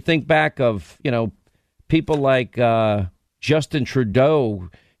 You know, you think back of, people like Justin Trudeau,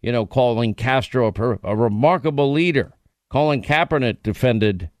 calling Castro a remarkable leader. Colin Kaepernick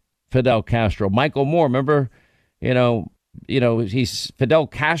defended Fidel Castro. Michael Moore, remember, Fidel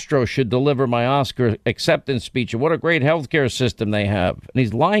Castro should deliver my Oscar acceptance speech. And what a great healthcare system they have. And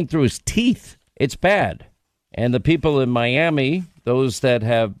he's lying through his teeth. It's bad. And the people in Miami, those that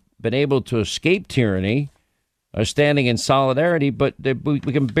have been able to escape tyranny, are standing in solidarity. But we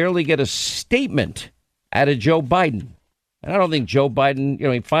can barely get a statement out of Joe Biden. And I don't think Joe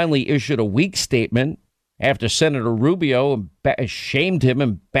Biden, he finally issued a weak statement after Senator Rubio shamed him,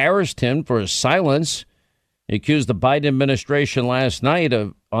 embarrassed him for his silence. He accused the Biden administration last night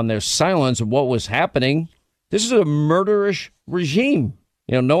on their silence of what was happening. This is a murderous regime.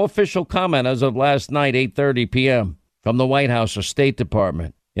 No official comment as of last night, 8:30 p.m. from the White House or State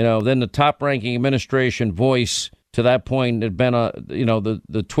Department. Then the top-ranking administration voice to that point had been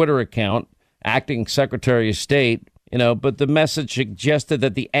the Twitter account, acting Secretary of State. But the message suggested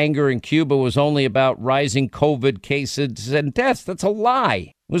that the anger in Cuba was only about rising COVID cases and deaths. That's a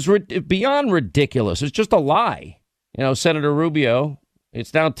lie. It was beyond ridiculous. It's just a lie. Senator Rubio,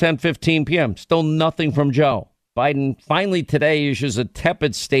 it's now 10:15 p.m. Still nothing from Joe. Biden finally today issues a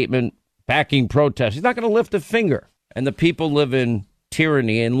tepid statement backing protests. He's not going to lift a finger. And the people live in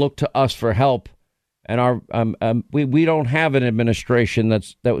tyranny and look to us for help. And we don't have an administration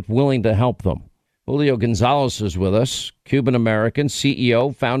that's willing to help them. Julio Gonzalez is with us, Cuban-American,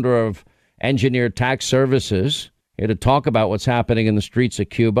 CEO, founder of Engineered Tax Services, here to talk about what's happening in the streets of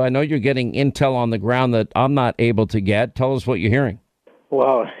Cuba. I know you're getting intel on the ground that I'm not able to get. Tell us what you're hearing.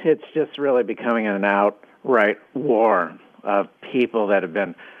 Well, it's just really becoming an outright war of people that have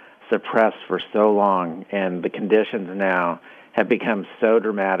been suppressed for so long, and the conditions now have become so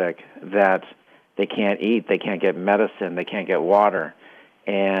dramatic that they can't eat, they can't get medicine, they can't get water,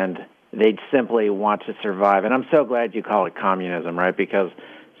 and they simply want to survive. And I'm so glad you call it communism, right? Because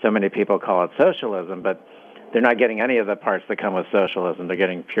so many people call it socialism, but they're not getting any of the parts that come with socialism. They're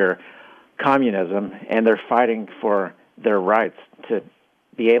getting pure communism, and they're fighting for their rights to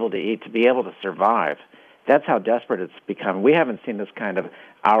be able to eat, to be able to survive. That's how desperate it's become. We haven't seen this kind of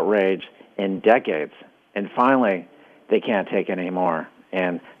outrage in decades. And finally, they can't take any more,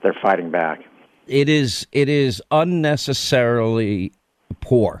 and they're fighting back. It is unnecessarily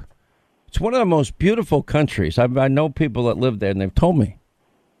poor. It's one of the most beautiful countries. I know people that live there, and they've told me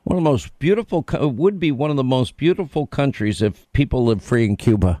one of the most beautiful would be one of the most beautiful countries if people lived free in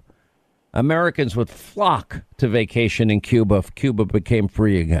Cuba. Americans would flock to vacation in Cuba if Cuba became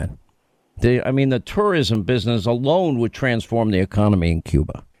free again. The tourism business alone would transform the economy in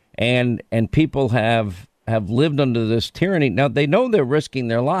Cuba. And people have lived under this tyranny. Now, they know they're risking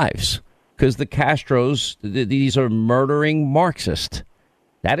their lives because the Castros, these are murdering Marxists.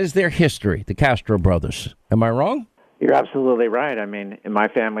 That is their history, the Castro brothers. Am I wrong? You're absolutely right. In my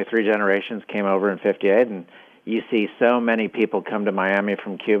family, 3 generations came over in 58, and you see so many people come to Miami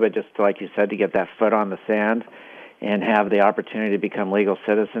from Cuba, just like you said, to get that foot on the sand and have the opportunity to become legal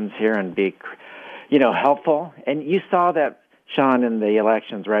citizens here and be, helpful. And you saw that, Sean, in the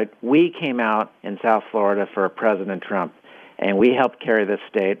elections, right? We came out in South Florida for President Trump, and we helped carry this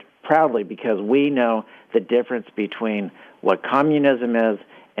state proudly because we know the difference between what communism is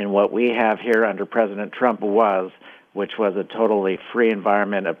and what we have here under President Trump which was a totally free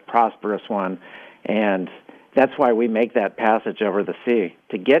environment, a prosperous one. And that's why we make that passage over the sea,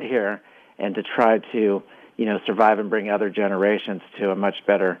 to get here and to try to, survive and bring other generations to a much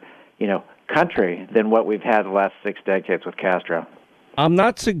better, country than what we've had the last 6 decades with Castro. I'm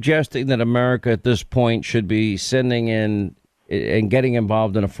not suggesting that America at this point should be sending in and getting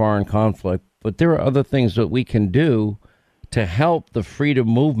involved in a foreign conflict, but there are other things that we can do to help the freedom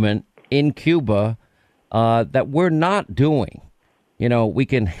movement in Cuba that we're not doing. We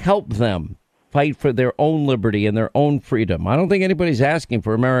can help them fight for their own liberty and their own freedom. I don't think anybody's asking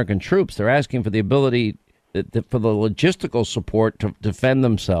for American troops. They're asking for the ability for the logistical support to defend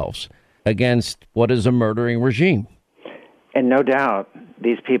themselves against what is a murdering regime. And no doubt,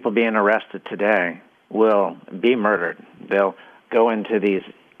 these people being arrested today will be murdered. They'll go into these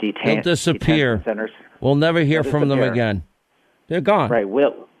They'll disappear. detention centers. We'll never hear They'll from them disappear. again. They're gone. Right.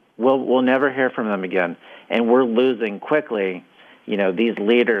 We'll never hear from them again. And we're losing quickly, these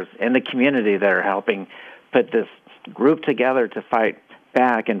leaders in the community that are helping put this group together to fight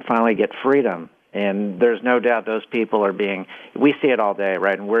back and finally get freedom. And there's no doubt those people are we see it all day,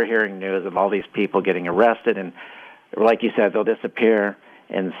 right? And we're hearing news of all these people getting arrested, and like you said, they'll disappear.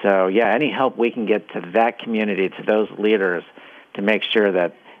 And so, any help we can get to that community, to those leaders, to make sure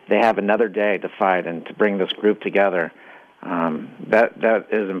that they have another day to fight and to bring this group together, that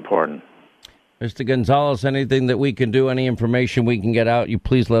is important. Mr. Gonzalez, anything that we can do, any information we can get out, you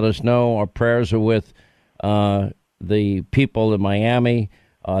please let us know. Our prayers are with the people in Miami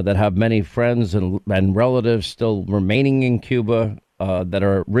that have many friends and relatives still remaining in Cuba that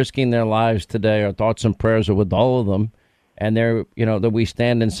are risking their lives today. Our thoughts and prayers are with all of them. And that we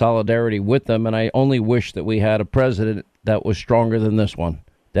stand in solidarity with them. And I only wish that we had a president that was stronger than this one,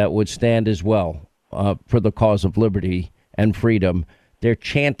 that would stand as well for the cause of liberty and freedom. They're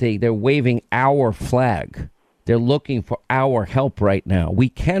chanting, they're waving our flag. They're looking for our help right now. We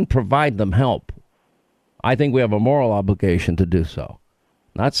can provide them help. I think we have a moral obligation to do so.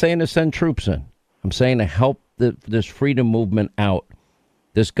 Not saying to send troops in. I'm saying to help this freedom movement out.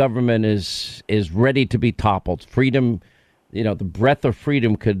 This government is ready to be toppled. Freedom, the breath of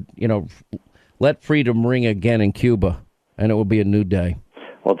freedom could, let freedom ring again in Cuba, and it will be a new day.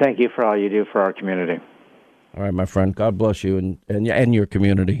 Well, thank you for all you do for our community. All right, my friend. God bless you and your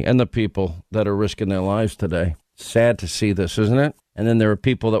community and the people that are risking their lives today. Sad to see this, isn't it? And then there are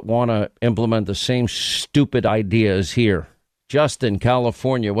people that want to implement the same stupid ideas here. Justin,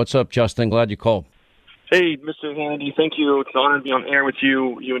 California. What's up, Justin? Glad you called. Hey, Mr. Hannity. Thank you. It's an honor to be on air with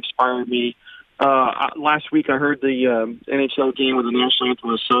you. You inspired me. Last week I heard the NHL game where the national anthem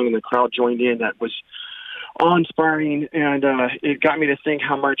was sung and the crowd joined in. That was awe-inspiring, and it got me to think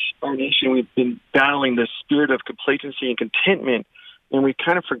how much our nation, we've been battling the spirit of complacency and contentment, and we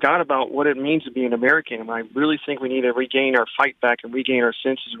kind of forgot about what it means to be an American. And I really think we need to regain our fight back and regain our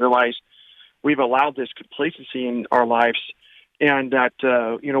senses and realize we've allowed this complacency in our lives, and that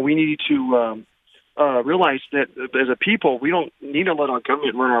we need to realize that as a people, we don't need to let our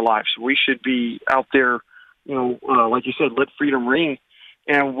government run our lives. We should be out there, like you said, let freedom ring.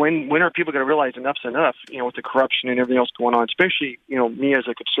 And when are people going to realize enough's enough, with the corruption and everything else going on? Especially, me as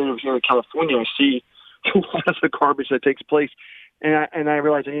a conservative here in California, I see a lot of the garbage that takes place. And I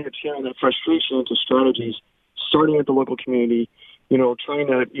realize I need to channel that frustration into strategies, starting at the local community, trying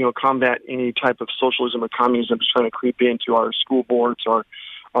to, combat any type of socialism or communism that's trying to creep into our school boards, our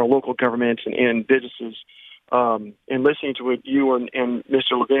local governments and businesses. And listening to what you and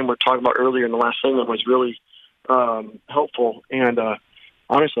Mr. Levin were talking about earlier in the last segment was really helpful. And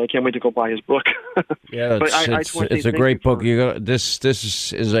honestly, I can't wait to go buy his book. Yeah, it's a great book. This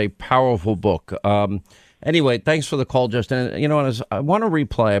is a powerful book. Anyway, thanks for the call, Justin. I want to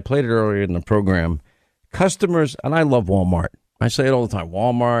replay. I played it earlier in the program. Customers, and I love Walmart. I say it all the time.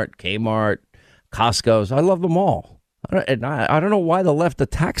 Walmart, Kmart, Costco's. I love them all. And I don't know why the left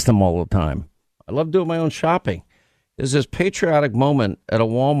attacks them all the time. I love doing my own shopping. There's this patriotic moment at a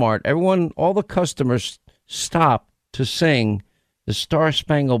Walmart. All the customers stop to sing the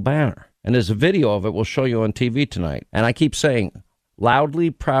Star-Spangled Banner. And there's a video of it we'll show you on TV tonight. And I keep saying, loudly,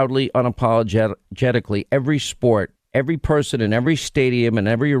 proudly, unapologetically, every sport, every person in every stadium and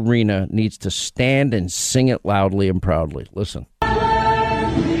every arena needs to stand and sing it loudly and proudly. Listen.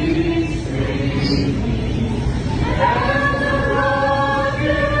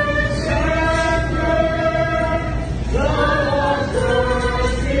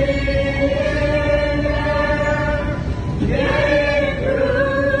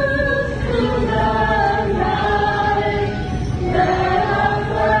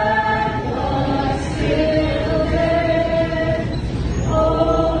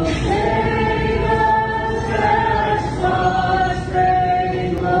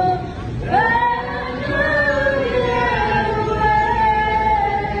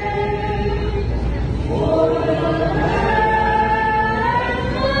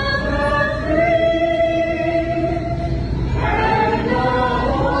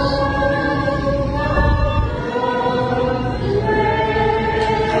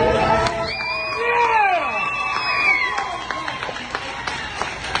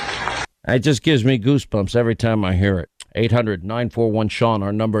 It just gives me goosebumps every time I hear it. 800-941-SEAN,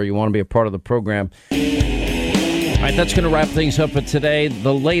 our number. You want to be a part of the program. All right, that's going to wrap things up for today.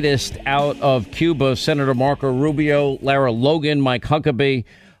 The latest out of Cuba, Senator Marco Rubio, Lara Logan, Mike Huckabee.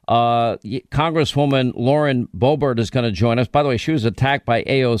 Congresswoman Lauren Boebert is going to join us. By the way, she was attacked by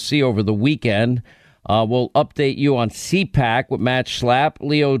AOC over the weekend. We'll update you on CPAC with Matt Schlapp,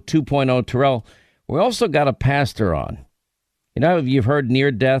 Leo 2.0 Terrell. We also got a pastor on. You know, you've heard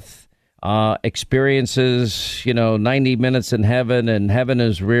near-death experiences, 90 minutes in heaven and heaven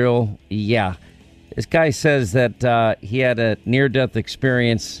is real. Yeah. This guy says that he had a near-death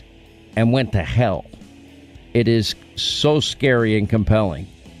experience and went to hell. It is so scary and compelling.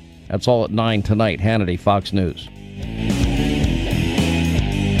 That's all at 9 tonight. Hannity, Fox News.